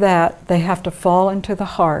after that they have to fall into the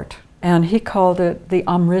heart. And he called it the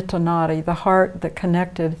Amrita Nadi, the heart that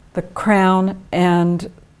connected the crown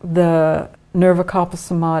and the Nirvikalpa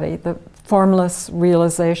Samadhi, the formless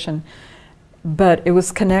realization. But it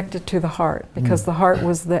was connected to the heart because the heart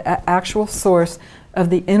was the actual source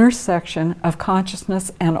of the intersection of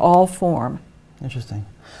consciousness and all form. Interesting.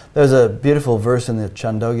 There's a beautiful verse in the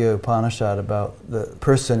Chandogya Upanishad about the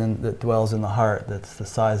person that dwells in the heart that's the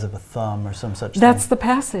size of a thumb or some such thing. That's the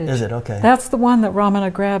passage. Is it? Okay. That's the one that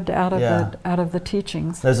Ramana grabbed out of the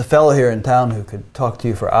teachings. There's a fellow here in town who could talk to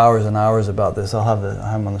you for hours and hours about this. I'll have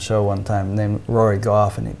him on the show one time, named Rory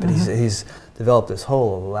Goff, and he's developed this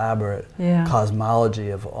whole elaborate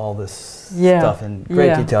cosmology of all this stuff in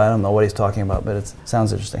great detail. I don't know what he's talking about, but it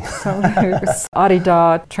sounds interesting. So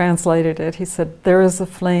Adida translated it. He said, there is a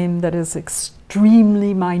flame that is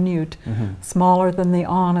extremely minute, smaller than the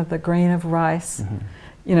awn of the grain of rice,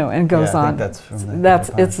 and goes on. I think that's from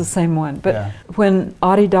the it's the same one. But when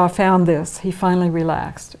Adida found this, he finally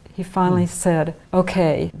relaxed. He finally said,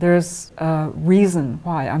 okay, there's a reason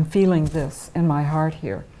why I'm feeling this in my heart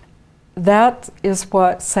here. That is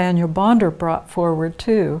what Sanya Bonder brought forward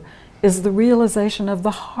too, is the realization of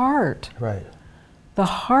the heart. Right. The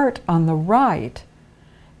heart on the right,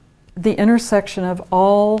 the intersection of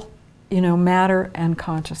all matter and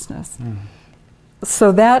consciousness.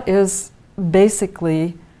 So that is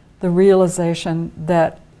basically the realization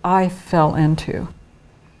that I fell into.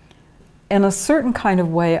 In a certain kind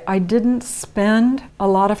of way, I didn't spend a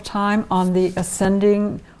lot of time on the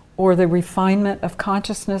ascending or the refinement of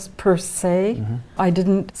consciousness per se. I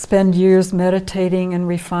didn't spend years meditating and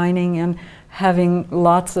refining and having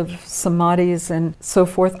lots of samadhis and so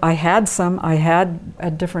forth. I had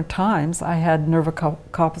at different times. I had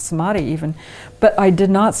nirvikalpa samadhi even, but I did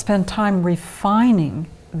not spend time refining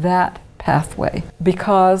that pathway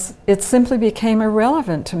because it simply became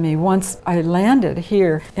irrelevant to me once I landed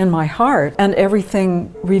here in my heart and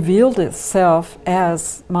everything revealed itself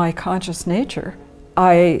as my conscious nature.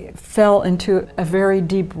 I fell into a very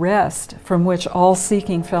deep rest from which all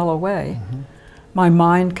seeking fell away. My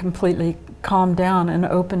mind completely calmed down and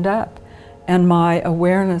opened up, and my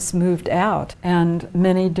awareness moved out, and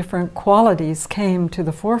many different qualities came to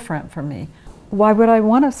the forefront for me. Why would I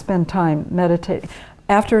want to spend time meditating?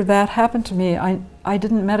 After that happened to me, I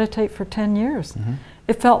didn't meditate for 10 years.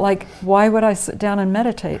 It felt like, why would I sit down and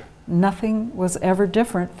meditate? Nothing was ever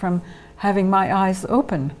different from having my eyes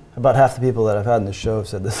open. About half the people that I've had in the show have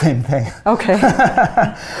said the same thing. Okay.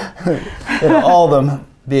 All of them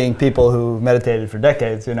being people who meditated for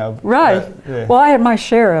decades, Right. Well, I had my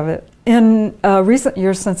share of it. In recent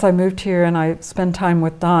years since I moved here and I spend time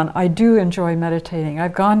with Don, I do enjoy meditating.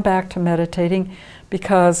 I've gone back to meditating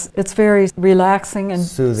because it's very relaxing and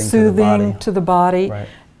soothing to the body. Right.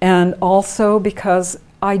 And also because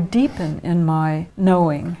I deepen in my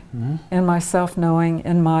knowing, in my self-knowing,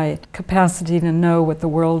 in my capacity to know what the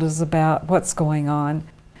world is about, what's going on.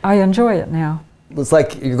 I enjoy it now. It's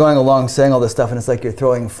like you're going along saying all this stuff, and it's like you're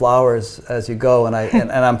throwing flowers as you go, and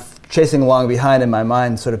I'm chasing along behind in my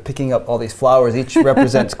mind, sort of picking up all these flowers. Each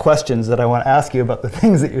represents questions that I want to ask you about the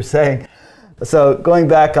things that you're saying. So going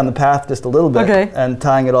back on the path just a little bit and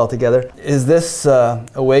tying it all together, is this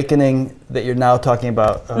awakening that you're now talking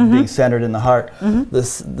about being centered in the heart,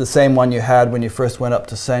 the same one you had when you first went up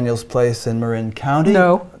to Samuel's place in Marin County?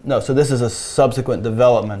 No, so this is a subsequent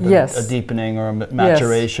development, a deepening or a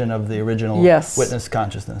maturation of the original witness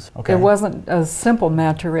consciousness. Okay. It wasn't a simple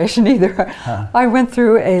maturation either. I went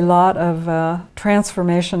through a lot of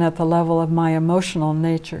transformation at the level of my emotional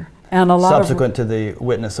nature. And a lot subsequent to the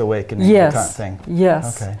witness awakening kind of thing?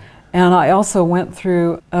 Yes. Okay. And I also went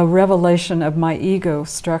through a revelation of my ego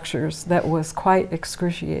structures that was quite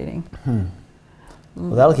excruciating.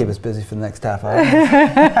 Well, that'll keep us busy for the next half hour.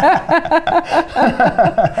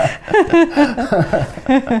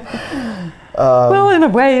 Well, in a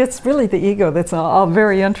way, it's really the ego that's a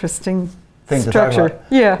very interesting thing structure. To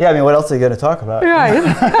talk about. Yeah, I mean, what else are you going to talk about? Right.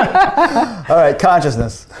 All right,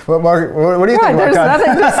 consciousness. What do you think about consciousness? There's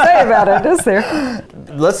nothing to say about it, is there?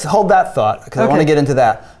 Let's hold that thought, because I want to get into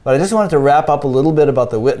that. But I just wanted to wrap up a little bit about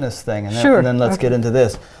the witness thing, and then let's get into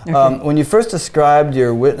this. When you first described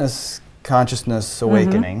your witness consciousness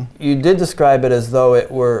awakening, you did describe it as though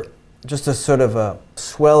it were just a sort of a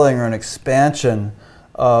swelling or an expansion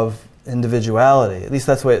of individuality. At least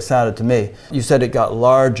that's the way it sounded to me. You said it got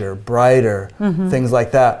larger, brighter, things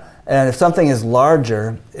like that. And if something is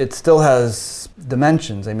larger, it still has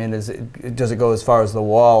dimensions. I mean, does it go as far as the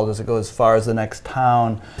wall? Does it go as far as the next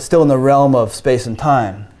town? It's still in the realm of space and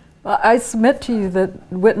time. Well, I submit to you that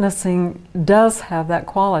witnessing does have that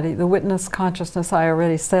quality. The witness consciousness, I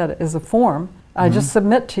already said, is a form. I just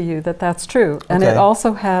submit to you that that's true. And it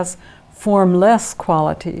also has formless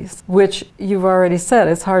qualities, which you've already said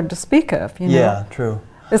it's hard to speak of. Yeah, true.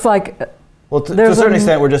 It's like to a certain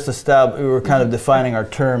extent, we're kind of defining our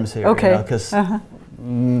terms here, because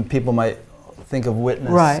people might think of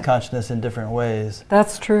witness consciousness in different ways.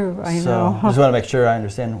 That's true. I know. I just want to make sure I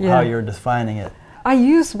understand how you're defining it. I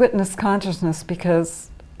use witness consciousness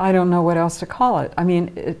because I don't know what else to call it. I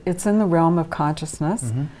mean, it's in the realm of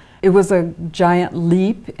consciousness. It was a giant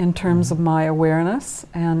leap in terms of my awareness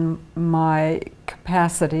and my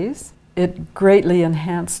capacities. It greatly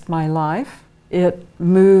enhanced my life. It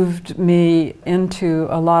moved me into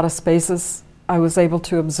a lot of spaces. I was able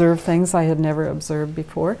to observe things I had never observed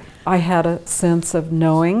before. I had a sense of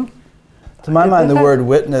knowing. To my mind, the word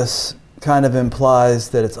witness kind of implies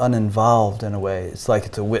that it's uninvolved in a way. It's like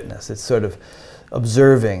it's a witness. It's sort of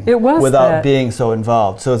observing without being so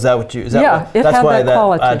involved. So is that what you? That's why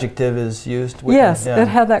that adjective is used. Yes, it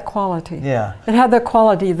had that quality. Yeah, it had that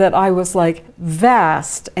quality that I was like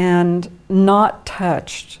vast and not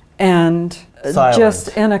touched and Silent. just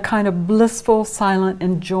in a kind of blissful, silent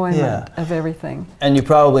enjoyment of everything. And you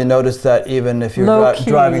probably noticed that even if you're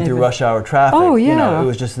driving through rush hour traffic, you know, it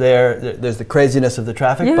was just there. There's the craziness of the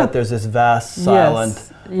traffic, but there's this vast,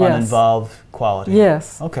 silent, uninvolved quality.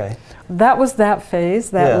 Yes. Okay. That was that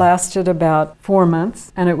phase. That lasted about 4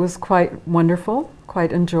 months, and it was quite wonderful,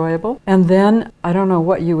 quite enjoyable. And then, I don't know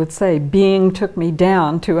what you would say, being took me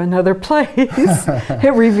down to another place.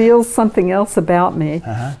 It reveals something else about me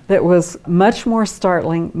that was much more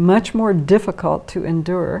startling, much more difficult to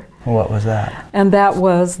endure. What was that? And that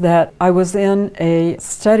was that I was in a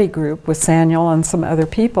study group with Samuel and some other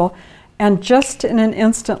people, and just in an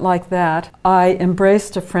instant like that, I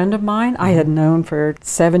embraced a friend of mine I had known for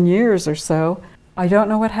 7 years or so. I don't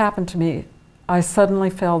know what happened to me. I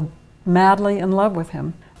suddenly fell madly in love with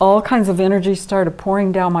him. All kinds of energy started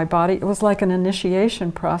pouring down my body. It was like an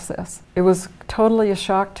initiation process. It was totally a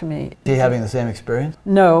shock to me. Is he having the same experience?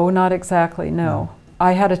 No, not exactly, no.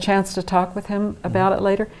 I had a chance to talk with him about it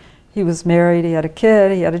later. He was married, he had a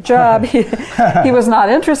kid, he had a job, he was not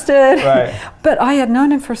interested. Right. But I had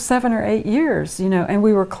known him for 7 or 8 years, you know, and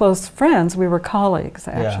we were close friends, we were colleagues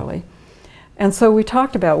actually. And so we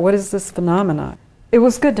talked about what is this phenomenon. It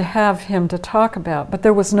was good to have him to talk about, but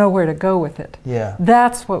there was nowhere to go with it. Yeah.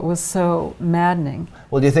 That's what was so maddening.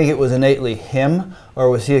 Well, do you think it was innately him, or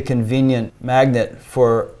was he a convenient magnet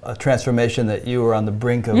for a transformation that you were on the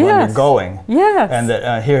brink of undergoing? Yes. And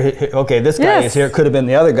that here, okay, this guy is here. It could have been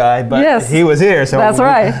the other guy, but he was here. So that's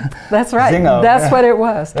right. That's right. Zingo. That's what it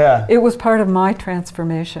was. Yeah. It was part of my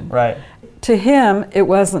transformation. Right. To him, it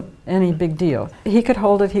wasn't any big deal. He could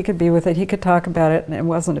hold it, he could be with it, he could talk about it, and it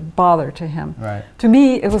wasn't a bother to him. Right. To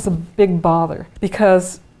me, it was a big bother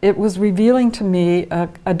because it was revealing to me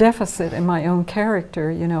a deficit in my own character,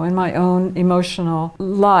 you know, in my own emotional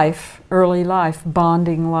life, early life,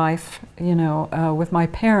 bonding life, you know, with my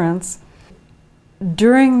parents.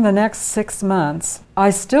 During the next 6 months, I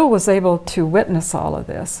still was able to witness all of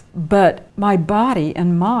this, but my body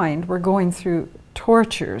and mind were going through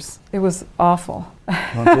tortures. It was awful.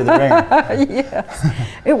 Going through the ringer. Yes,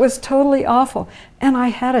 it was totally awful. And I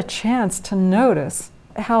had a chance to notice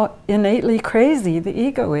how innately crazy the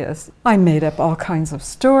ego is. I made up all kinds of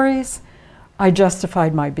stories. I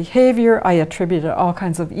justified my behavior. I attributed all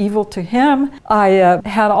kinds of evil to him. I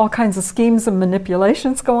had all kinds of schemes and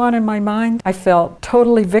manipulations go on in my mind. I felt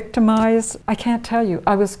totally victimized. I can't tell you.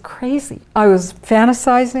 I was crazy. I was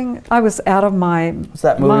fantasizing. I was out of my mind. What's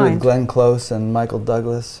that movie with Glenn Close and Michael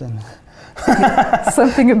Douglas? And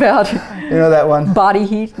something about you know that one? Body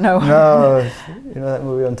heat? No. No. You know that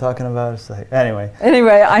movie I'm talking about? It's like, anyway.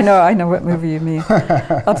 Anyway, I know what movie you mean.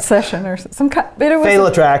 Obsession or some kind. Fatal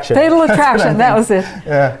Attraction. Fatal Attraction. That was it.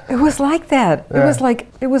 Yeah. It was like that. Yeah.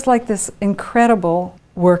 It was like this incredible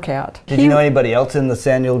workout. Did you know anybody else in the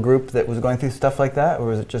Samuel group that was going through stuff like that, or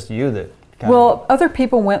was it just you that? Well, other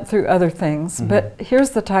people went through other things, but here's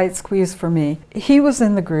the tight squeeze for me. He was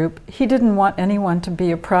in the group. He didn't want anyone to be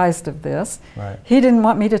apprised of this. Right. He didn't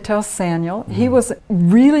want me to tell Samuel. He was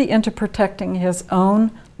really into protecting his own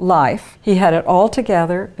life. He had it all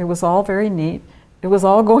together. It was all very neat. It was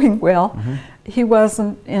all going well. He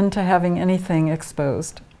wasn't into having anything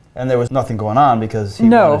exposed. And there was nothing going on because he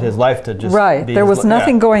wanted his life to just be there was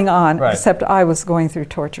nothing going on except I was going through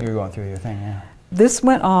torture. You were going through your thing, yeah. This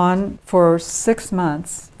went on for 6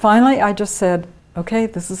 months. Finally, I just said, okay,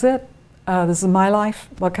 this is it. This is my life.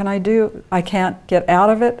 What can I do? I can't get out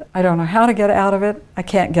of it. I don't know how to get out of it. I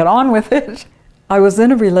can't get on with it. I was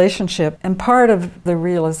in a relationship, and part of the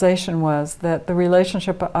realization was that the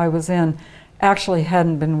relationship I was in actually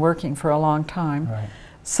hadn't been working for a long time. Right.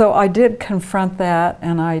 So I did confront that,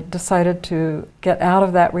 and I decided to get out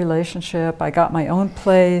of that relationship. I got my own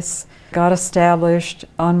place, got established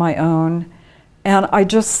on my own. And I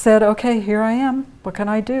just said, okay, here I am. What can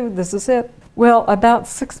I do? This is it. Well, about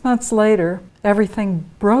 6 months later, everything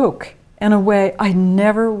broke in a way I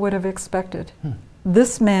never would have expected.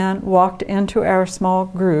 This man walked into our small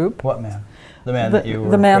group. What man? The man that you were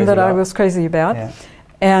The man crazy that about? I was crazy about. Yeah.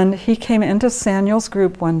 And he came into Samuel's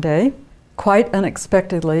group one day, quite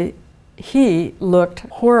unexpectedly. He looked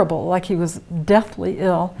horrible, like he was deathly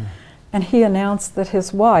ill. And he announced that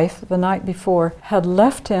his wife, the night before, had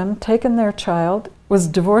left him, taken their child, was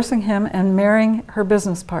divorcing him and marrying her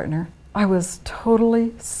business partner. I was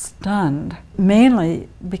totally stunned, mainly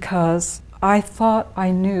because I thought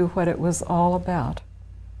I knew what it was all about.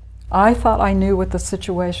 I thought I knew what the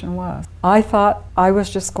situation was. I thought I was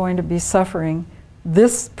just going to be suffering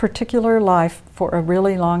this particular life for a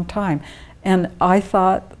really long time. And I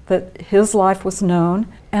thought that his life was known,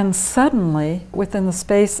 and suddenly, within the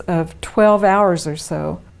space of 12 hours or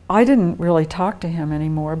so, I didn't really talk to him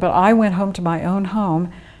anymore, but I went home to my own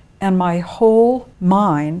home and my whole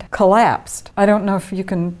mind collapsed. I don't know if you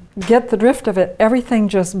can get the drift of it. Everything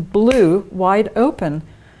just blew wide open.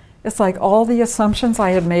 It's like all the assumptions I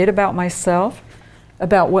had made about myself,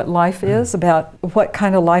 about what life is, about what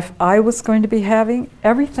kind of life I was going to be having,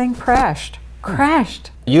 everything crashed.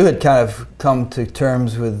 You had kind of come to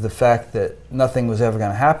terms with the fact that nothing was ever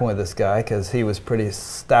going to happen with this guy because he was pretty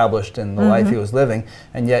established in the life he was living,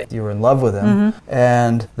 and yet you were in love with him.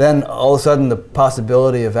 And then all of a sudden the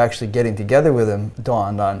possibility of actually getting together with him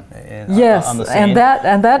dawned on the scene. and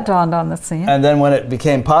that dawned on the scene. And then when it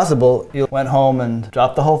became possible, you went home and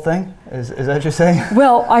dropped the whole thing? Is that what you're saying?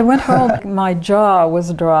 Well, I went home, my jaw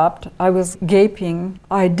was dropped, I was gaping.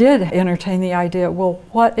 I did entertain the idea, well,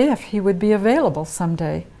 what if he would be available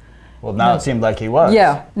someday? Well, now it seemed like he was.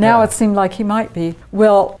 Yeah, now it seemed like he might be.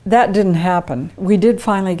 Well, that didn't happen. We did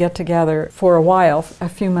finally get together for a while, a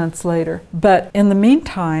few months later. But in the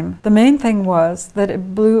meantime, the main thing was that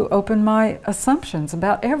it blew open my assumptions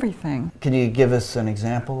about everything. Can you give us an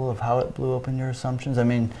example of how it blew open your assumptions? I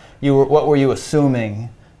mean, what were you assuming,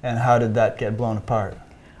 and how did that get blown apart?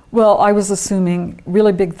 Well, I was assuming,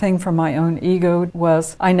 really big thing for my own ego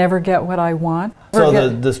was I never get what I want. So the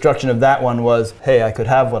destruction of that one was, hey, I could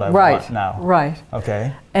have what I want now. Right.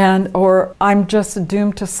 Okay. Or I'm just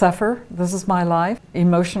doomed to suffer. This is my life.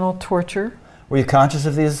 Emotional torture. Were you conscious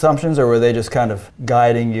of these assumptions, or were they just kind of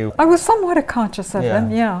guiding you? I was somewhat conscious of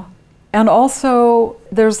them, yeah. And also,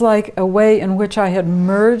 there's like a way in which I had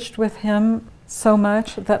merged with him so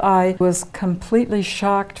much that I was completely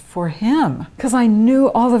shocked for him because I knew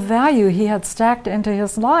all the value he had stacked into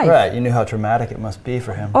his life. Right, you knew how traumatic it must be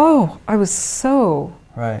for him. Oh, I was so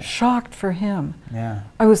Right. shocked for him. Yeah.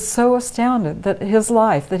 I was so astounded that his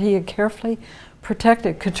life, that he had carefully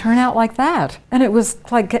protected, could turn out like that. And it was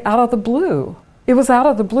like out of the blue. It was out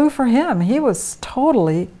of the blue for him. He was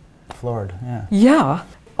totally floored, yeah. Yeah.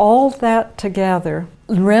 All that together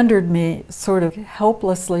rendered me sort of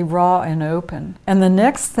helplessly raw and open. And the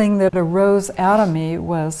next thing that arose out of me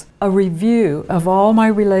was a review of all my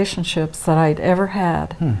relationships that I'd ever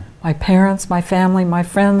had. My parents, my family, my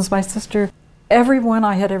friends, my sister, everyone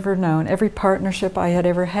I had ever known, every partnership I had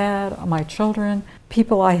ever had, my children,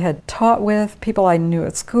 people I had taught with, people I knew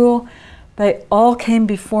at school, they all came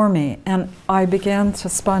before me, and I began to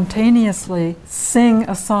spontaneously sing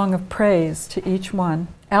a song of praise to each one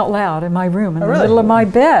out loud in my room, in the middle of my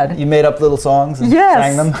bed. You made up little songs and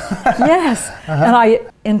sang them? Yes. And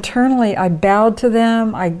I bowed to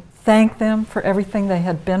them. I thanked them for everything they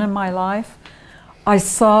had been in my life. I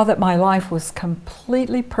saw that my life was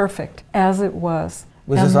completely perfect as it was.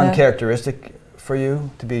 Was this uncharacteristic for you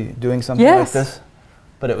to be doing something like this?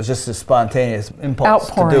 But it was just a spontaneous impulse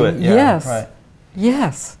to do it. Yeah, yes. Right.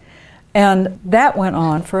 Yes. And that went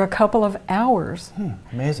on for a couple of hours.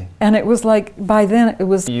 Amazing. And it was like, by then it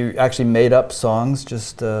was... You actually made up songs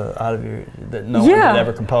just out of your... that no one had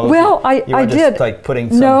ever composed? Well, I you were did. Just like putting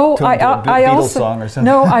some tune to a Beatles song or something?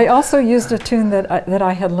 No, I also used a tune that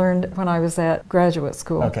I had learned when I was at graduate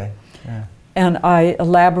school. Okay. Yeah. And I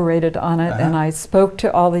elaborated on it, and I spoke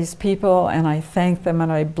to all these people, and I thanked them,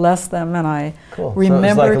 and I blessed them, and I remembered. So it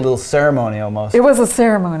was like a little ceremony almost. It was a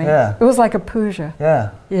ceremony. Yeah. It was like a puja.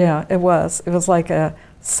 Yeah. Yeah, it was. It was like a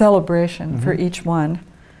celebration for each one.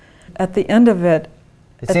 At the end of it...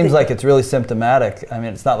 It seems like it's really symptomatic. I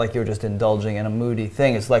mean, it's not like you were just indulging in a moody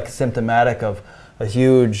thing. It's like symptomatic of a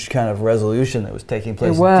huge kind of resolution that was taking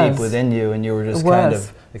place deep within you, and you were just kind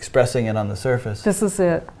of expressing it on the surface. This is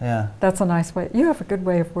it. Yeah. That's a nice way. You have a good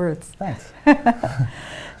way of words. Thanks.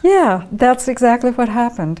 Yeah, that's exactly what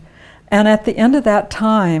happened. And at the end of that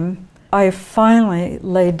time, I finally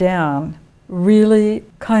laid down, really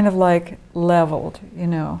kind of like leveled,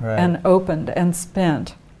 and opened and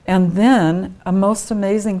spent. And then a most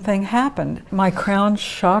amazing thing happened. My crown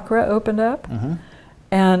chakra opened up.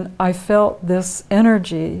 And I felt this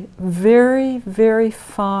energy, very, very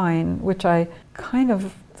fine, which I kind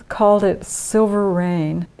of called it silver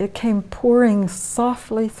rain. It came pouring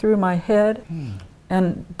softly through my head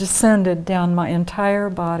and descended down my entire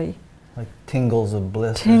body. Like tingles of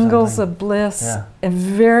bliss. Tingles of bliss, a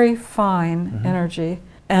very fine energy.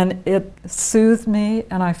 And it soothed me,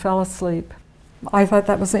 and I fell asleep. I thought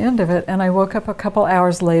that was the end of it, and I woke up a couple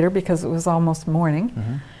hours later because it was almost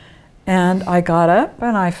morning. And I got up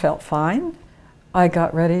and I felt fine. I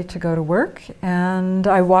got ready to go to work, and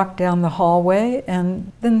I walked down the hallway,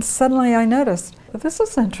 and then suddenly I noticed, this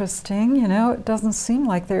is interesting, it doesn't seem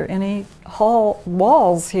like there are any hall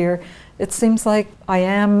walls here. It seems like I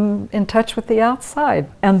am in touch with the outside.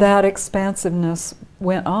 And that expansiveness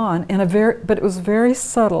went on but it was very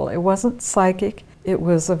subtle. It wasn't psychic. It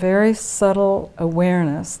was a very subtle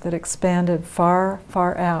awareness that expanded far,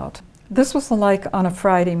 far out. This was like on a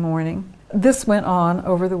Friday morning. This went on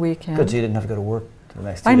over the weekend. Good, so you didn't have to go to work the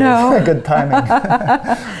next 2 I days. know. Good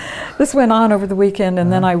timing. This went on over the weekend,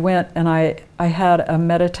 and then I went and I had a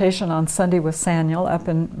meditation on Sunday with Samuel up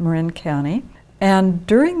in Marin County. And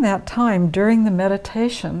during that time, during the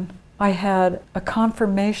meditation, I had a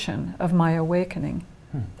confirmation of my awakening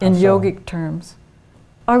in yogic terms.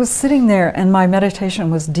 I was sitting there and my meditation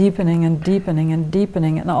was deepening and deepening and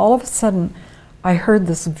deepening, and all of a sudden I heard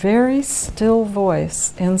this very still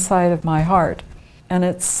voice inside of my heart. And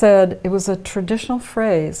it said, it was a traditional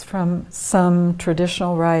phrase from some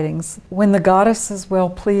traditional writings. When the goddess is well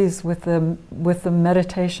pleased with the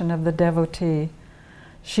meditation of the devotee,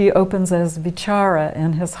 she opens as vichara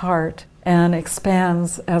in his heart and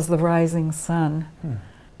expands as the rising sun.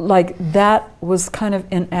 Like that was kind of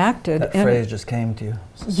enacted. That phrase just came to you.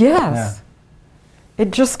 Yes. Yeah.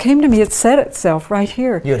 It just came to me. It said itself right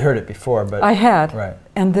here. You had heard it before, but... I had. Right.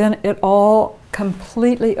 And then it all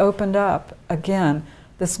completely opened up again,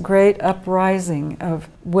 this great uprising of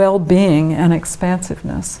well-being and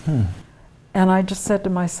expansiveness. And I just said to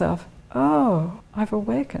myself, oh, I've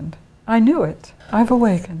awakened. I knew it. I've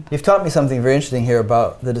awakened. You've taught me something very interesting here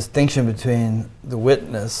about the distinction between the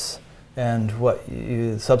witness and what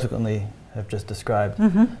you subsequently have just described.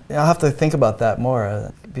 I'll have to think about that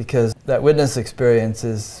more, because that witness experience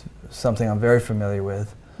is something I'm very familiar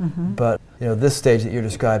with. But this stage that you're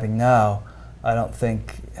describing now, I don't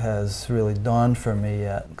think has really dawned for me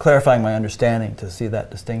yet. Clarifying my understanding to see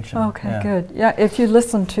that distinction. Okay, good. Yeah, if you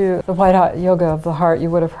listen to the White Hot Yoga of the Heart,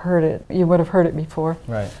 you would have heard it. You would have heard it before.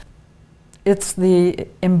 Right. It's the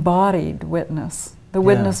embodied witness. The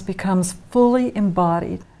witness becomes fully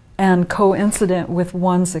embodied and coincident with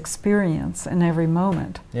one's experience in every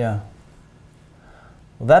moment. Yeah.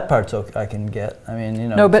 Well, that part's okay, I can get. I mean,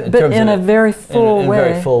 No, but in a very full way. In a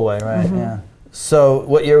very full way, right, yeah. So,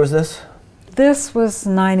 what year was this? This was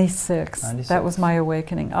 96. 96. That was my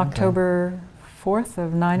awakening, October 4th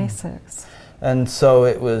of 96. And so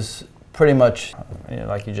it was pretty much,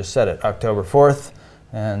 like you just said it, October 4th,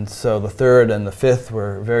 and so the 3rd and the 5th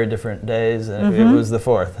were very different days, and it was the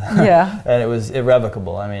 4th. Yeah. And it was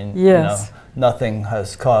irrevocable. I mean, nothing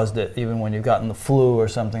has caused it, even when you've gotten the flu or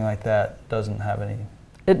something like that, doesn't have any...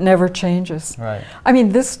 It never changes. Right. I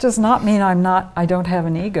mean, this does not mean I don't have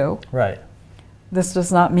an ego. Right. This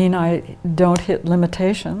does not mean I don't hit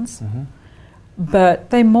limitations, but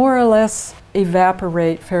they more or less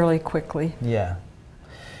evaporate fairly quickly. Yeah.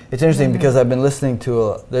 It's interesting because I've been listening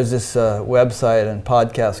to, there's this website and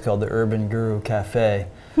podcast called the Urban Guru Cafe,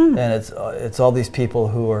 and it's all these people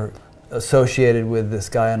who are associated with this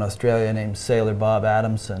guy in Australia named Sailor Bob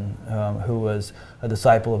Adamson, who was a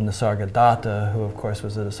disciple of Nisargadatta, who of course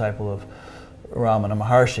was a disciple of Ramana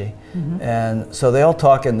Maharshi. And so they all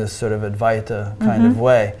talk in this sort of Advaita kind of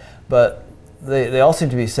way, but they all seem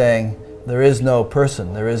to be saying there is no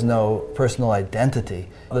person, there is no personal identity.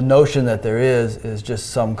 The notion that there is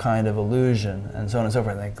just some kind of illusion, and so on and so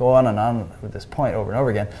forth. And they go on with this point over and over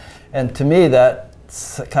again. And to me that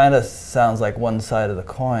kind of sounds like one side of the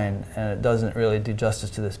coin, and it doesn't really do justice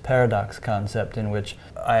to this paradox concept in which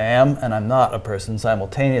I am and I'm not a person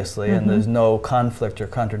simultaneously, and there's no conflict or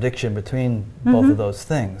contradiction between both of those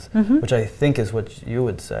things, which I think is what you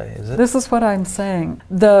would say, is it? This is what I'm saying.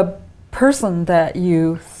 The person that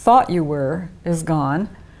you thought you were is gone.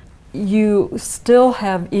 You still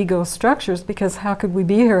have ego structures, because how could we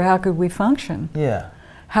be here? How could we function? Yeah.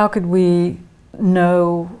 How could we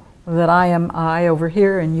know that I am I over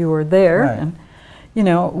here and you are there? Right.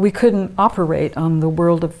 And we couldn't operate on the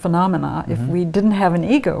world of phenomena if we didn't have an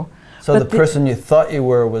ego. So the person you thought you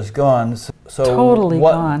were was gone. So totally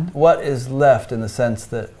gone. What is left, in the sense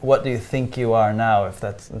that, what do you think you are now, if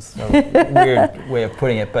that's a weird way of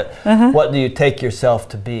putting it, but what do you take yourself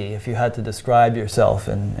to be? If you had to describe yourself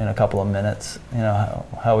in a couple of minutes,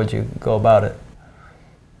 how would you go about it?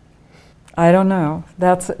 I don't know.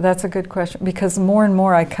 That's a good question, because more and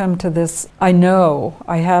more I come to this, I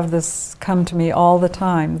have this come to me all the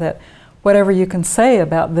time, that whatever you can say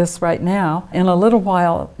about this right now, in a little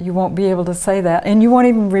while you won't be able to say that, and you won't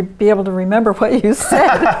even be able to remember what you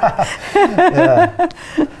said. Yeah.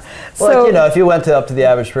 Well, if you went up to the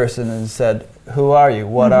average person and said, who are you?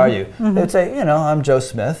 What are you? They'd say, I'm Joe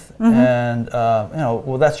Smith, and,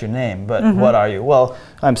 well, that's your name, but what are you? Well,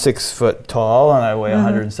 I'm 6 foot tall, and I weigh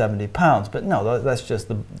 170 pounds, but no, that's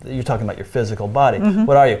just you're talking about your physical body.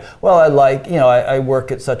 What are you? Well, I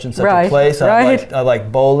work at such and such a place, I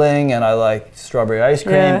like bowling, and I like strawberry ice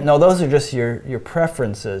cream. Yeah. No, those are just your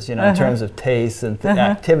preferences, in terms of tastes and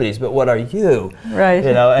activities, but what are you? Right.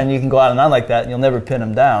 And you can go on and on like that, and you'll never pin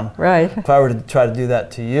them down. Right. If I were to try to do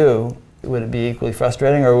that to you, would it be equally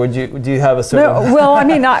frustrating, or do you have a sort of... Well, I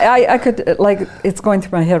mean, I could, it's going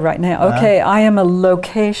through my head right now. Okay, I am a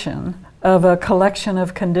location of a collection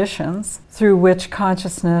of conditions through which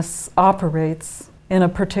consciousness operates in a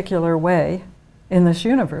particular way in this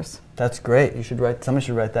universe. That's great. Someone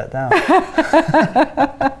should write that down.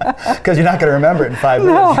 Because you're not going to remember it in 5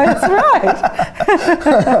 minutes. No, that's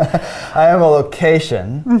right. I am a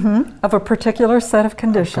location of a particular set of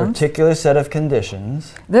conditions.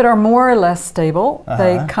 That are more or less stable.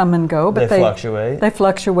 They come and go, but they fluctuate. They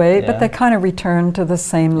fluctuate, but they kind of return to the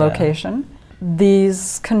same location.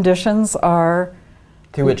 These conditions are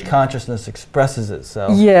through which consciousness expresses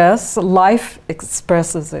itself. Yes, life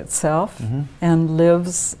expresses itself and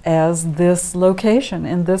lives as this location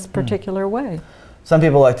in this particular way. Some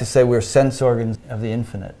people like to say we're sense organs of the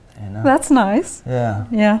infinite. That's nice. Yeah.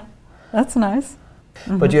 Yeah, that's nice.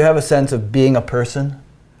 But do you have a sense of being a person?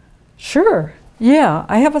 Sure. Yeah,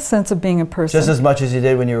 I have a sense of being a person. Just as much as you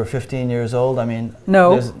did when you were 15 years old? I mean,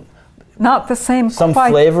 no, not the same. Some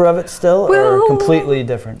flavor of it still, or completely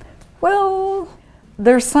different? Well,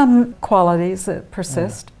 there's some qualities that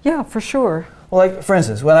persist. Yeah, for sure. Well, for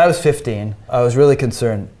instance, when I was 15, I was really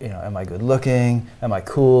concerned, am I good looking? Am I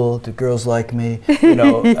cool? Do girls like me?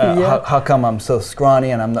 How come I'm so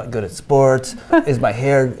scrawny and I'm not good at sports? Is my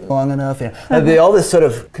hair long enough? All this sort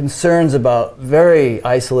of concerns about very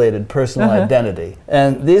isolated personal identity.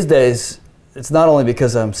 And these days, it's not only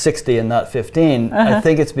because I'm 60 and not 15, I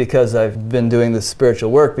think it's because I've been doing this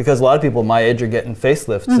spiritual work, because a lot of people my age are getting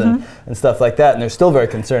facelifts and stuff like that, and they're still very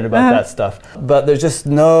concerned about that stuff. But there's just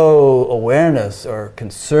no awareness or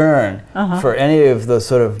concern for any of the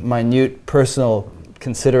sort of minute personal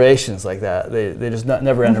considerations like that. They just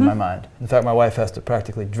never enter my mind. In fact, my wife has to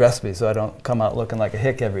practically dress me so I don't come out looking like a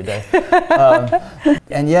hick every day.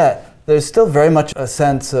 And yet, there's still very much a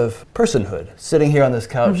sense of personhood, sitting here on this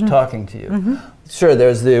couch talking to you. Sure,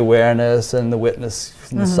 there's the awareness and the witness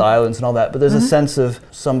and the silence and all that, but there's a sense of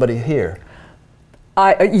somebody here.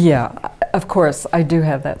 Yeah, of course, I do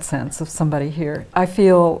have that sense of somebody here. I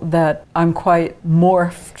feel that I'm quite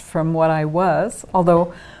morphed from what I was,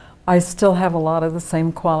 although I still have a lot of the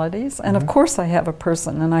same qualities. And of course I have a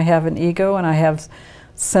person, and I have an ego, and I have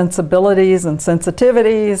sensibilities and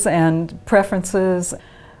sensitivities and preferences.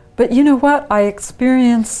 But you know what? I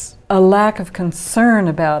experience a lack of concern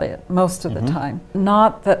about it most of the time.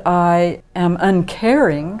 Not that I am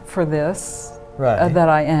uncaring for this, that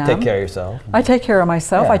I am. Take care of yourself. I take care of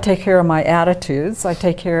myself. I take care of my attitudes. I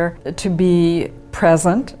take care to be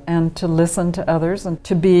present and to listen to others and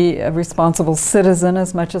to be a responsible citizen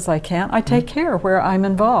as much as I can. I take care where I'm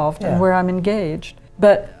involved and where I'm engaged.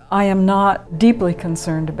 But I am not deeply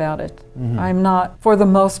concerned about it. I'm not, for the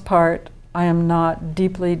most part, I am not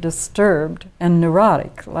deeply disturbed and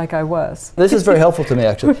neurotic like I was. This is very helpful to me,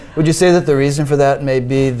 actually. Would you say that the reason for that may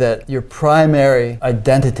be that your primary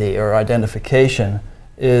identity or identification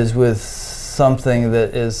is with something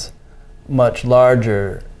that is much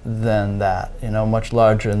larger than that, much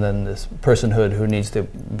larger than this personhood who needs to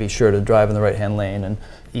be sure to drive in the right-hand lane and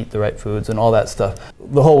eat the right foods and all that stuff.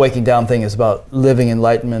 The whole waking down thing is about living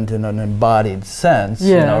enlightenment in an embodied sense,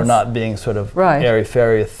 not being sort of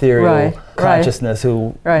airy-fairy, ethereal consciousness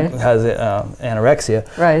who has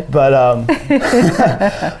anorexia. Right. But,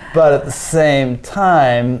 but at the same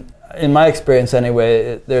time, in my experience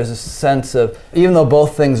anyway, there's a sense of, even though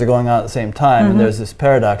both things are going on at the same time, and there's this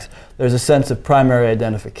paradox, there's a sense of primary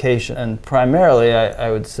identification. And primarily, I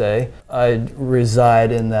would say, I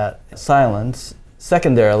reside in that silence.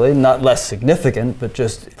 Secondarily, not less significant, but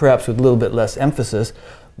just perhaps with a little bit less emphasis,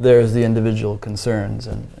 there's the individual concerns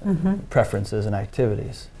and preferences and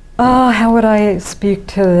activities. How would I speak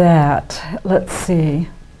to that? Let's see.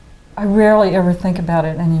 I rarely ever think about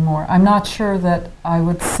it anymore. I'm not sure that I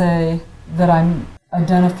would say that I'm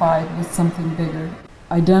identified with something bigger.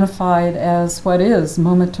 Identified as what is,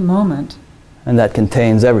 moment to moment. And that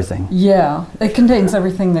contains everything. Yeah, it contains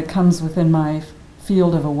everything that comes within my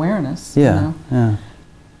field of awareness. Yeah.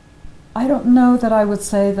 I don't know that I would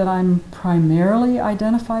say that I'm primarily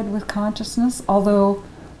identified with consciousness, although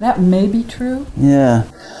that may be true. Yeah.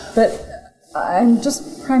 But I'm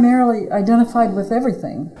just primarily identified with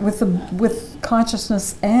everything, with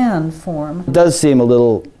consciousness and form. It does seem a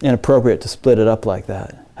little inappropriate to split it up like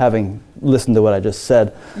that, having listened to what I just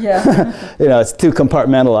said. Yeah. It's too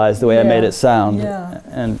compartmentalized the way I made it sound. Yeah.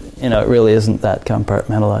 And, it really isn't that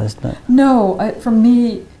compartmentalized. But. No, for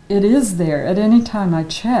me, it is there. At any time I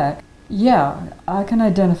check, I can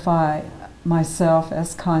identify myself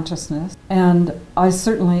as consciousness, and I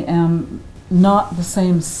certainly am not the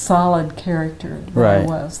same solid character that I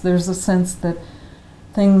was. There's a sense that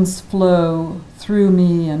things flow through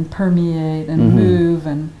me and permeate and move,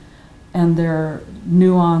 and there are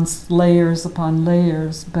nuanced layers upon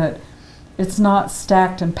layers, but it's not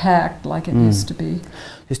stacked and packed like it used to be.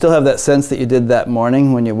 You still have that sense that you did that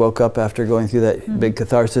morning when you woke up after going through that big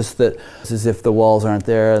catharsis, that it's as if the walls aren't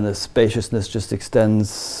there and the spaciousness just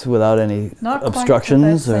extends without any obstructions? Not quite to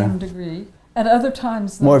that same degree. At other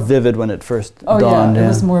times... More vivid when it first dawned. Oh yeah, it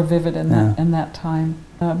was more vivid in that time.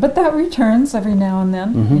 But that returns every now and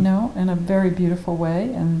then, in a very beautiful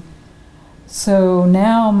way. And so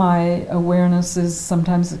now my awareness is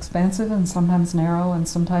sometimes expansive and sometimes narrow and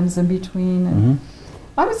sometimes in between. And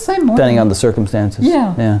I would say more depending on the circumstances.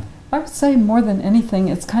 Yeah. I would say more than anything,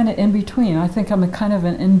 it's kind of in between. I think I'm a kind of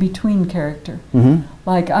an in-between character.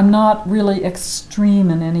 Like, I'm not really extreme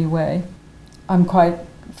in any way. I'm quite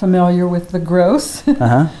familiar with the gross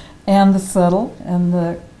and the subtle and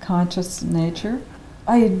the conscious nature.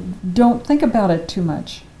 I don't think about it too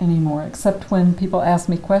much anymore, except when people ask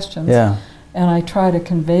me questions. And I try to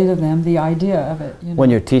convey to them the idea of it. When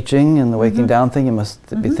you're teaching and the waking down thing, you must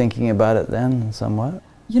be thinking about it then somewhat.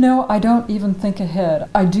 I don't even think ahead.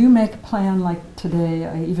 I do make a plan, like today.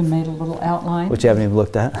 I even made a little outline. Which you haven't even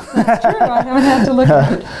looked at. That's true, I haven't had to look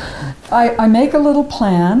at it. I make a little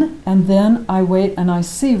plan, and then I wait and I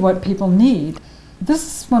see what people need.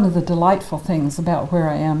 This is one of the delightful things about where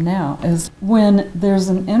I am now, is when there's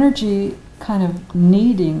an energy kind of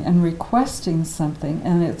needing and requesting something,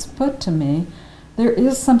 and it's put to me, there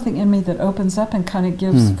is something in me that opens up and kind of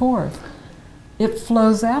gives forth. It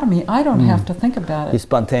flows out of me. I don't have to think about it. You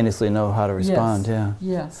spontaneously know how to respond,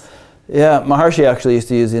 Yes. Yeah, Maharishi actually used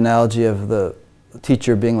to use the analogy of the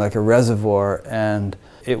teacher being like a reservoir, and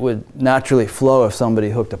it would naturally flow if somebody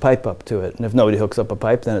hooked a pipe up to it. And if nobody hooks up a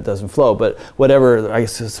pipe, then it doesn't flow. But whatever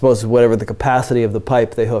the capacity of the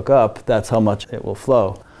pipe they hook up, that's how much it will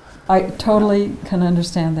flow. I totally can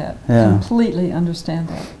understand that. Completely understand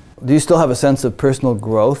that. Do you still have a sense of personal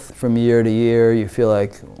growth from year to year? You feel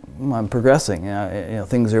like, I'm progressing.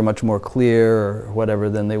 Things are much more clear or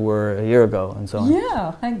whatever than they were a year ago, and so on.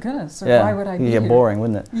 Yeah, thank goodness. Or why would I be here? Boring,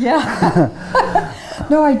 wouldn't it? Yeah.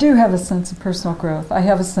 No, I do have a sense of personal growth. I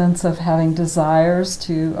have a sense of having desires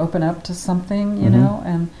to open up to something,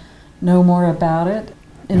 and know more about it,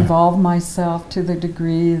 involve myself to the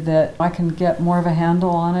degree that I can get more of a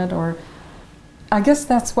handle on it, or I guess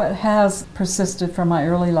that's what has persisted from my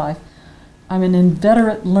early life. I'm an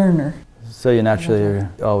inveterate learner. So you naturally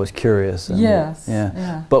are always curious. And yes.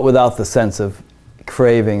 Yeah. But without the sense of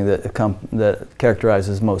craving that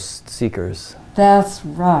characterizes most seekers. That's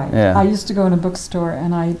right. Yeah. I used to go in a bookstore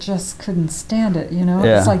and I just couldn't stand it,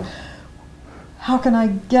 It's like, how can I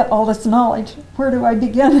get all this knowledge? Where do I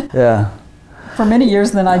begin? Yeah. For many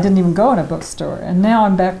years then I didn't even go in a bookstore, and now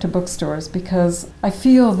I'm back to bookstores because I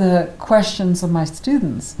feel the questions of my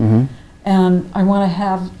students. And I want to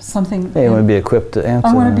have something... Yeah, you want to be equipped to answer.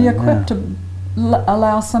 I want to be equipped to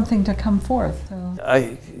allow something to come forth. So.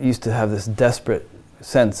 I used to have this desperate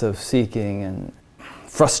sense of seeking and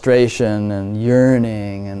frustration and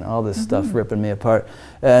yearning and all this stuff ripping me apart.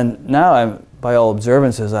 And now I'm, by all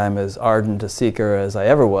observances, I'm as ardent a seeker as I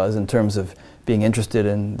ever was in terms of being interested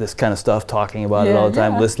in this kind of stuff, talking about it all the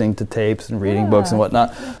time, listening to tapes and reading books and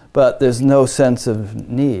whatnot. But there's no sense of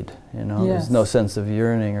need, There's no sense of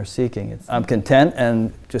yearning or seeking. I'm content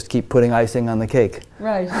and just keep putting icing on the cake.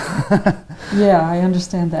 Right. Yeah, I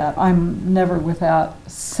understand that. I'm never without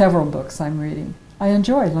several books I'm reading. I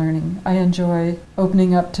enjoy learning. I enjoy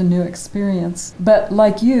opening up to new experience. But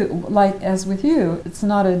as with you, it's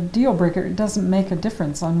not a deal breaker. It doesn't make a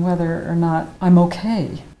difference on whether or not I'm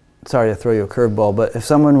okay. Sorry to throw you a curveball, but if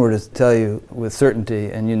someone were to tell you with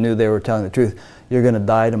certainty and you knew they were telling the truth, you're going to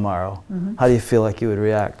die tomorrow, how do you feel like you would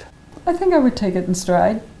react? I think I would take it in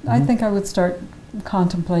stride. I think I would start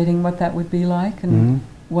contemplating what that would be like and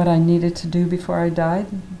what I needed to do before I died.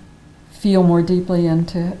 Feel more deeply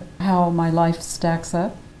into how my life stacks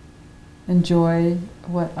up. Enjoy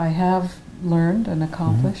what I have learned and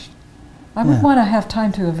accomplished. I would want to have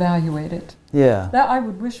time to evaluate it. Yeah. I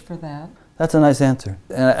would wish for that. That's a nice answer.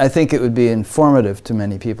 And I think it would be informative to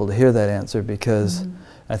many people to hear that answer because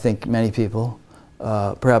I think many people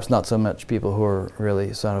Perhaps not so much people who are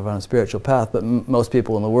really sort of on a spiritual path, but most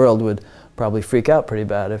people in the world would probably freak out pretty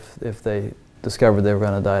bad if they discovered they were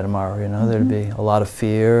going to die tomorrow. You know, there'd be a lot of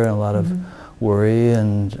fear and a lot of worry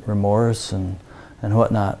and remorse and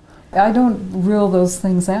whatnot. I don't rule those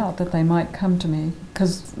things out that they might come to me,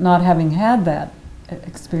 because not having had that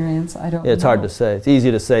experience, I don't know. It's hard to say. It's easy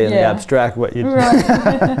to say in the abstract what you... Right.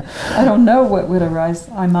 I don't know what would arise.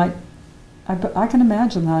 I can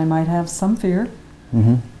imagine that I might have some fear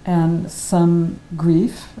and some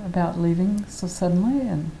grief about leaving so suddenly.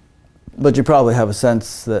 But you probably have a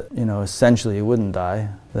sense that, you know, essentially you wouldn't die,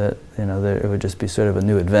 that, you know, it would just be sort of a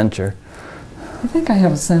new adventure. I think I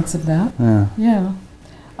have a sense of that. Yeah.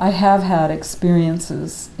 I have had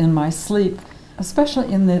experiences in my sleep,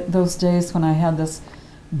 especially in those days when I had this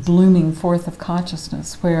blooming forth of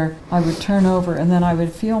consciousness, where I would turn over and then I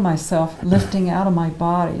would feel myself lifting out of my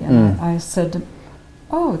body, and I said,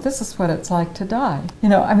 oh, this is what it's like to die. You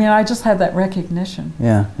know, I mean, I just had that recognition.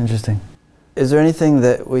 Yeah, interesting. Is there anything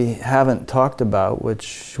that we haven't talked about,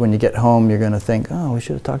 which when you get home you're going to think, oh, we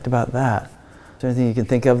should have talked about that? Is there anything you can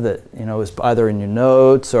think of that, you know, is either in your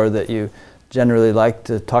notes or that you generally like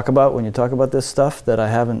to talk about when you talk about this stuff that I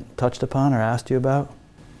haven't touched upon or asked you about?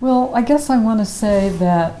 Well, I guess I want to say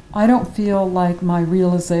that I don't feel like my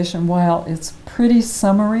realization, while it's pretty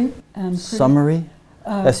summary and summary?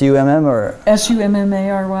 S-U-M-M or?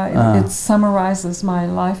 S-U-M-M-A-R-Y. It summarizes my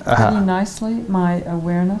life pretty nicely, my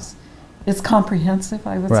awareness. It's comprehensive,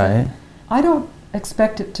 I would say. I don't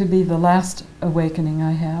expect it to be the last awakening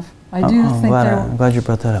I have. I do think I'm glad you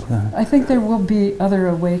brought that up. I think there will be other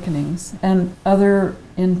awakenings and other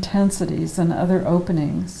intensities and other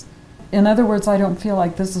openings. In other words, I don't feel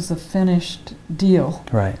like this is a finished deal.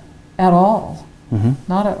 Right. At all.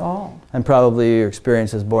 Not at all. And probably your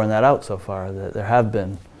experience has borne that out so far, that there have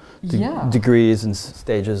been degrees and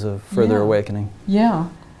stages of further awakening. Yeah.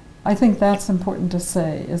 I think that's important to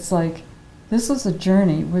say. It's like, this is a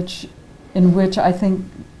journey in which I think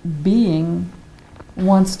being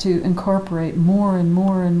wants to incorporate more and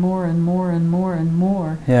more and more and more and more and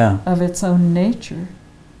more of its own nature.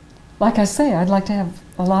 Like I say, I'd like to have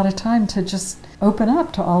a lot of time to just open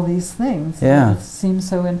up to all these things that seem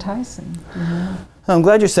so enticing. You know? I'm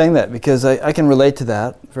glad you're saying that, because I can relate to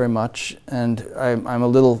that very much, and I'm a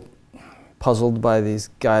little puzzled by these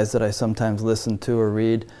guys that I sometimes listen to or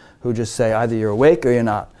read who just say either you're awake or you're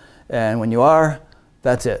not, and when you are,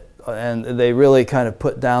 that's it. And they really kind of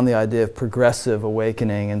put down the idea of progressive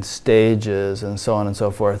awakening and stages and so on and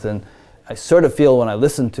so forth. And I sort of feel when I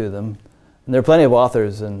listen to them, and there are plenty of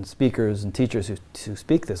authors and speakers and teachers who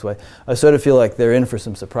speak this way, I sort of feel like they're in for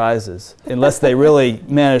some surprises, unless they really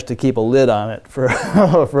manage to keep a lid on it for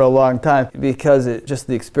for a long time. Because just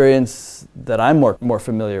the experience that I'm more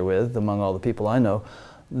familiar with among all the people I know,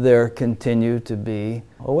 there continue to be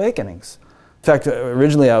awakenings. In fact,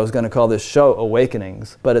 originally I was going to call this show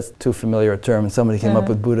Awakenings, but it's too familiar a term, and somebody came up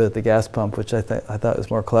with Buddha at the gas pump, which I thought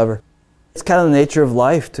was more clever. It's kind of the nature of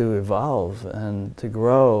life to evolve and to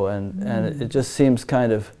grow, and it just seems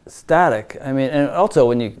kind of static. I mean, and also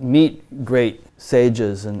when you meet great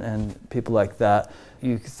sages and people like that,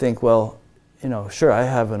 you think, well, you know, sure,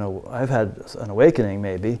 I've had an awakening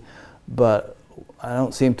maybe, but I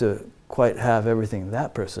don't seem to quite have everything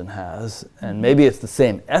that person has, and maybe it's the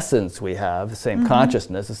same essence we have, the same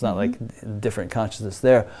consciousness. It's not like different consciousness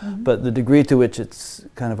there, but the degree to which it's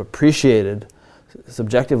kind of appreciated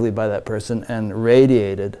subjectively by that person and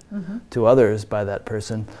radiated to others by that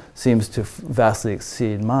person seems to vastly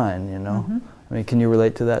exceed mine, you know? I mean, can you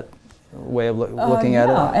relate to that way of looking at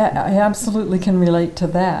it? I absolutely can relate to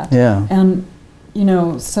that. Yeah. And, you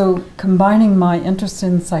know, so combining my interest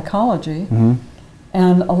in psychology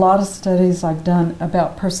and a lot of studies I've done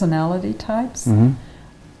about personality types,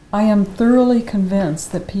 I am thoroughly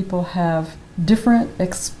convinced that people have different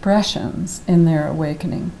expressions in their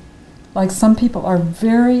awakening. Like some people are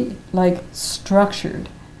very structured,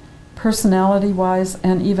 personality-wise,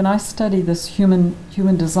 and even I study this human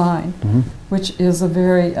design, which is a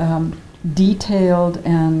very detailed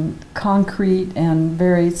and concrete and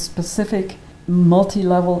very specific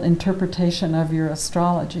multi-level interpretation of your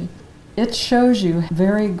astrology. It shows you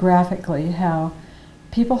very graphically how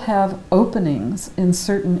people have openings in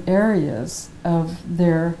certain areas of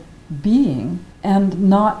their being and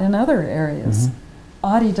not in other areas.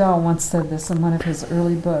 Adi Dahl once said this in one of his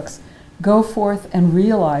early books, go forth and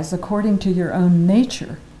realize according to your own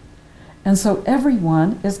nature. And so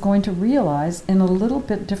everyone is going to realize in a little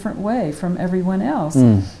bit different way from everyone else.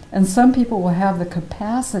 And some people will have the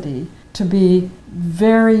capacity to be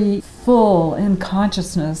very full in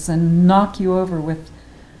consciousness and knock you over with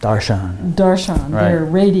Darshan, right. Their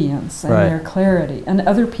radiance and right. their clarity. And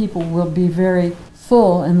other people will be very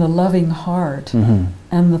full in the loving heart and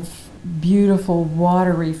the beautiful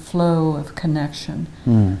watery flow of connection.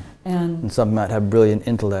 And some might have brilliant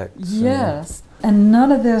intellects. Yes. And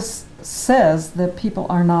none of this says that people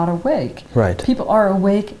are not awake. Right. People are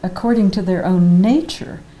awake according to their own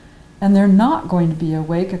nature, and they're not going to be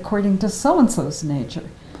awake according to so-and-so's nature.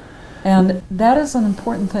 And that is an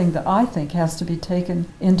important thing that I think has to be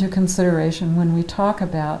taken into consideration when we talk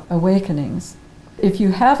about awakenings. If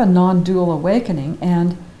you have a non-dual awakening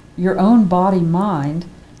and your own body-mind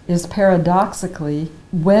is paradoxically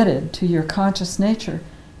wedded to your conscious nature,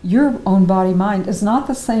 your own body-mind is not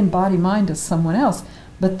the same body-mind as someone else,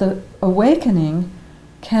 but the awakening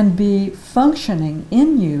can be functioning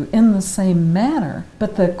in you in the same manner,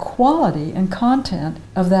 but the quality and content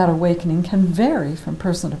of that awakening can vary from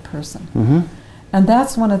person to person. And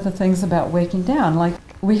that's one of the things about waking down. Like,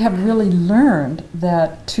 we have really learned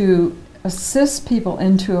that to assist people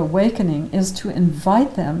into awakening is to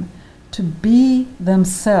invite them to be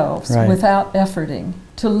themselves without efforting,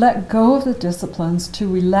 to let go of the disciplines, to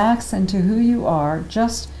relax into who you are,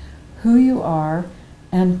 just who you are,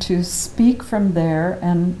 and to speak from there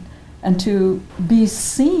and to be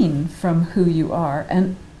seen from who you are.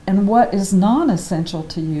 And what is non-essential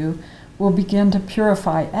to you will begin to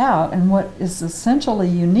purify out, and what is essentially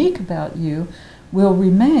unique about you will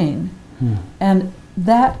remain. And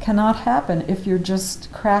that cannot happen if you're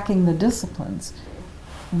just cracking the disciplines.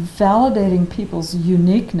 Validating people's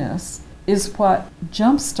uniqueness is what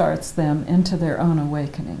jumpstarts them into their own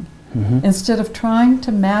awakening. Instead of trying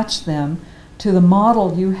to match them to the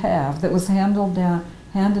model you have that was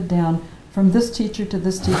handed down from this teacher to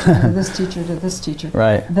this teacher to this teacher to this teacher.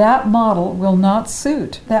 That model will not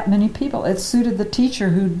suit that many people. It suited the teacher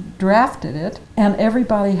who drafted it, and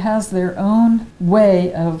everybody has their own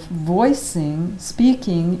way of voicing,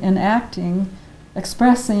 speaking, enacting,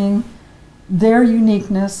 expressing their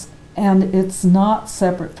uniqueness, and it's not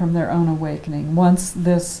separate from their own awakening. Once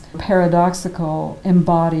this paradoxical,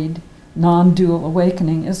 embodied, non-dual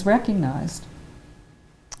awakening is recognized.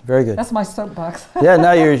 Very good. That's my soapbox. Yeah,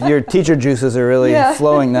 now your teacher juices are really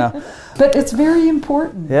flowing now. But it's very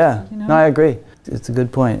important. Yeah, you know? No, I agree. It's a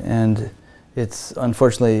good point, and it's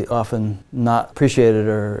unfortunately often not appreciated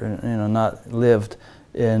or not lived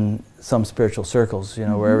in some spiritual circles,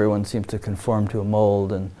 where everyone seems to conform to a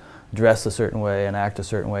mold and dress a certain way and act a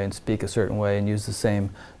certain way and speak a certain way and use the same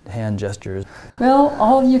hand gestures. Well,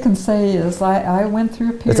 all you can say is I went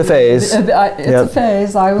through a period. It's a phase. It's a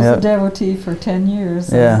phase. I was a devotee for 10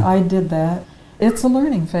 years and I did that. It's a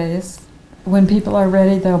learning phase. When people are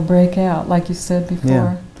ready, they'll break out, like you said before.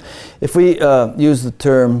 Yeah. If we use the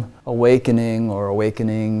term awakening or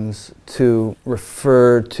awakenings to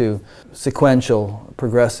refer to sequential,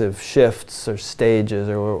 progressive shifts or stages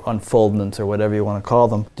or unfoldments or whatever you want to call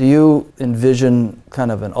them, do you envision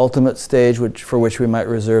kind of an ultimate stage for which we might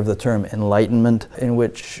reserve the term enlightenment, in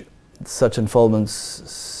which such unfoldments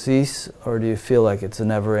cease, or do you feel like it's a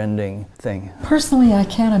never-ending thing? Personally, I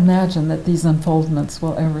can't imagine that these unfoldments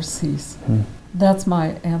will ever cease. That's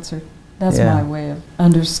my answer. That's my way of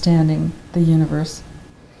understanding the universe.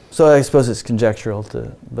 So I suppose it's conjectural,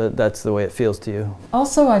 but that's the way it feels to you.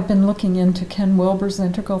 Also, I've been looking into Ken Wilber's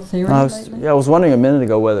integral theory lately. I was wondering a minute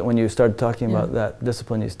ago when you started talking about that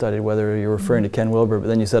discipline you studied, whether you were referring to Ken Wilber, but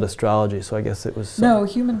then you said astrology, so I guess it was... No,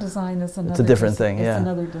 human design is another... It's a different thing, It's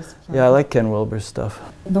another discipline. Yeah, I like Ken Wilber's stuff.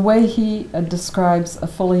 The way he describes a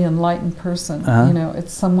fully enlightened person,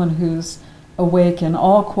 it's someone who's awake in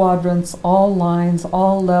all quadrants, all lines,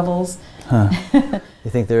 all levels. You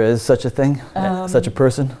think there is such a thing, such a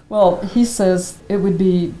person? Well, he says it would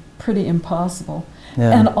be pretty impossible.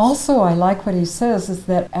 And also, I like what he says is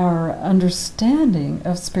that our understanding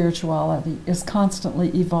of spirituality is constantly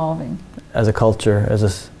evolving. As a culture, as a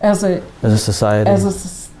society, as a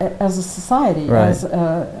society, as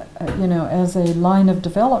a line of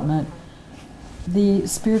development. The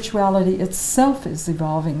spirituality itself is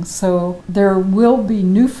evolving, so there will be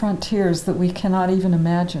new frontiers that we cannot even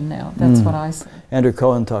imagine now. That's what I say. Andrew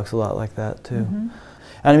Cohen talks a lot like that too. And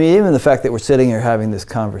I mean, even the fact that we're sitting here having this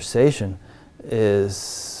conversation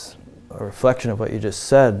is a reflection of what you just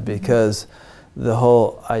said, because the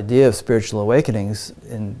whole idea of spiritual awakenings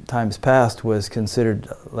in times past was considered,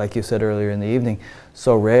 like you said earlier in the evening,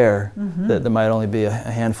 so rare that there might only be a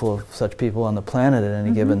handful of such people on the planet at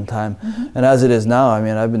any given time. And as it is now, I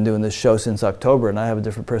mean, I've been doing this show since October, and I have a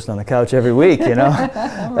different person on the couch every week,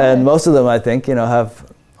 And most of them, I think, have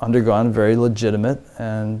undergone very legitimate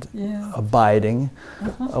and abiding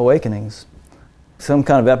awakenings. some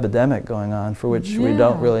kind of epidemic going on for which we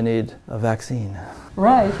don't really need a vaccine.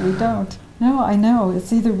 Right, we don't. No, I know.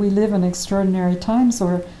 It's either we live in extraordinary times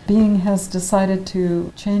or being has decided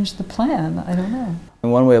to change the plan. I don't know.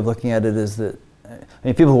 And one way of looking at it is that,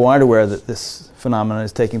 people who aren't aware that this phenomenon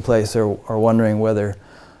is taking place are wondering whether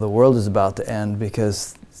the world is about to end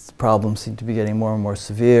because problems seem to be getting more and more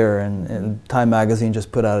severe. And Time magazine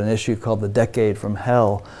just put out an issue called The Decade from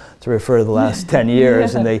Hell to refer to the last 10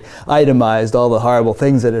 years, and they itemized all the horrible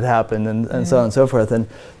things that had happened and so on and so forth. And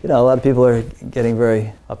a lot of people are getting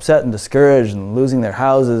very upset and discouraged and losing their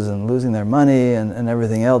houses and losing their money and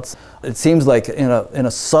everything else. It seems like in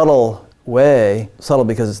a subtle way, subtle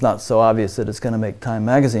because it's not so obvious that it's going to make Time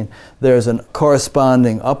magazine, there's a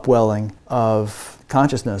corresponding upwelling of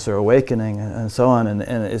consciousness or awakening and so on, and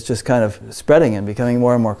it's just kind of spreading and becoming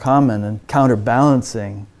more and more common and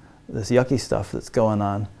counterbalancing this yucky stuff that's going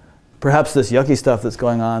on. Perhaps this yucky stuff that's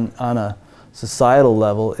going on a societal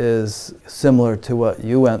level is similar to what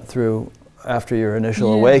you went through after your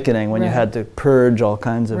initial awakening when you had to purge all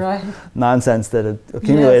kinds of nonsense that had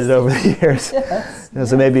accumulated over the years.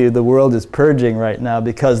 So maybe the world is purging right now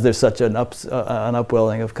because there's such an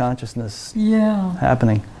upwelling of consciousness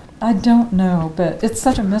happening. I don't know, but it's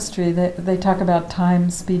such a mystery. They talk about time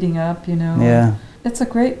speeding up, Yeah. It's a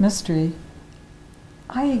great mystery.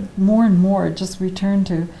 I more and more just return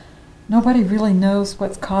to nobody really knows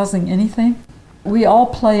what's causing anything. We all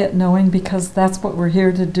play it knowing because that's what we're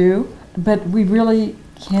here to do, but we really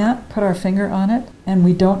can't put our finger on it, and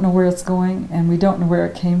we don't know where it's going, and we don't know where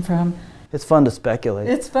it came from. It's fun to speculate.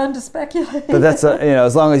 It's fun to speculate. But that's,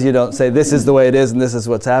 as long as you don't say this is the way it is and this is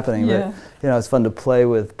what's happening, but, it's fun to play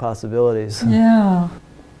with possibilities. Yeah.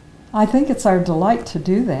 I think it's our delight to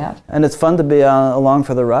do that. And it's fun to be along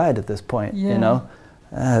for the ride at this point,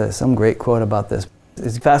 There's some great quote about this.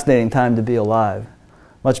 It's a fascinating time to be alive.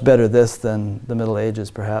 Much better this than the Middle Ages,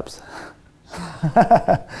 perhaps.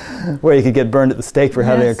 Where you could get burned at the stake for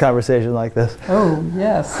having a conversation like this. Oh,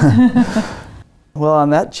 yes. Well, on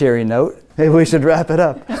that cheery note, maybe we should wrap it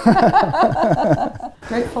up.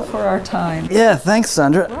 Grateful for our time. Yeah, thanks,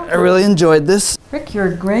 Sandra. I really enjoyed this. Rick, you're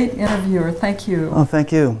a great interviewer. Thank you. Oh,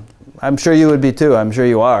 thank you. I'm sure you would be too. I'm sure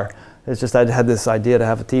you are. It's just I had this idea to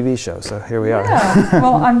have a TV show, so here we are. Yeah,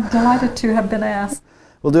 well, I'm delighted to have been asked.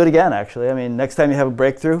 We'll do it again, actually. Next time you have a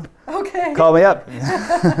breakthrough, call me up.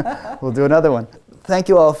 We'll do another one. Thank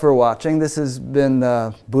you all for watching. This has been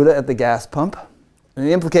Buddha at the Gas Pump. And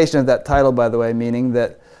the implication of that title, by the way, meaning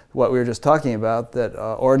that what we were just talking about, that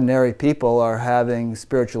ordinary people are having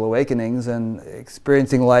spiritual awakenings and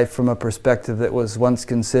experiencing life from a perspective that was once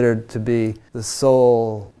considered to be the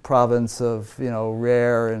sole province of,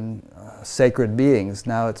 rare and sacred beings.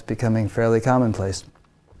 Now it's becoming fairly commonplace.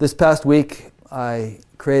 This past week, I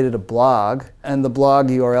created a blog, and the blog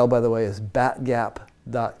URL, by the way, is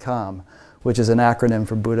batgap.com, which is an acronym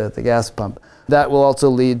for Buddha at the Gas Pump. That will also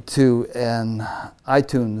lead to an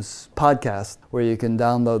iTunes podcast where you can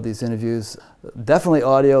download these interviews, definitely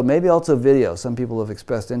audio, maybe also video. Some people have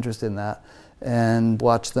expressed interest in that, and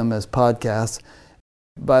watch them as podcasts.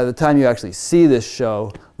 By the time you actually see this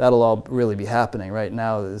show, that'll all really be happening. Right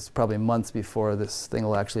now, it's probably months before this thing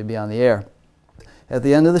will actually be on the air. At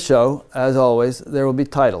the end of the show, as always, there will be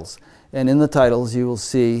titles. And in the titles, you will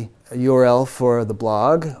see a URL for the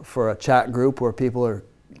blog, for a chat group where people are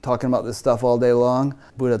talking about this stuff all day long,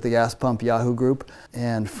 Buddha at the Gas Pump Yahoo group,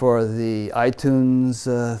 and for the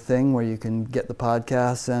iTunes thing where you can get the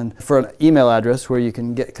podcasts, and for an email address where you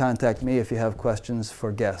can contact me if you have questions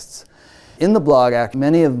for guests. In the blog,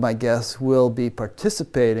 many of my guests will be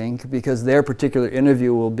participating because their particular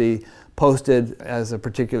interview will be posted as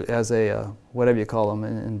a whatever you call them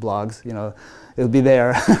in blogs. It'll be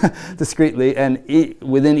there discreetly, and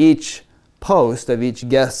within each post of each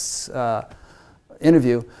guest's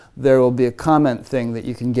interview, there will be a comment thing that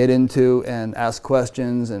you can get into and ask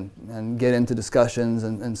questions and get into discussions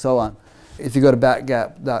and so on. If you go to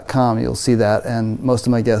batgap.com, you'll see that, and most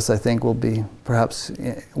of my guests, I think, will be perhaps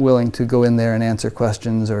willing to go in there and answer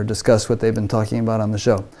questions or discuss what they've been talking about on the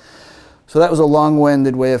show. So that was a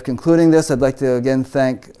long-winded way of concluding this. I'd like to again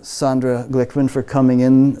thank Sandra Glickman for coming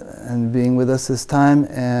in and being with us this time,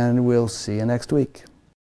 and we'll see you next week.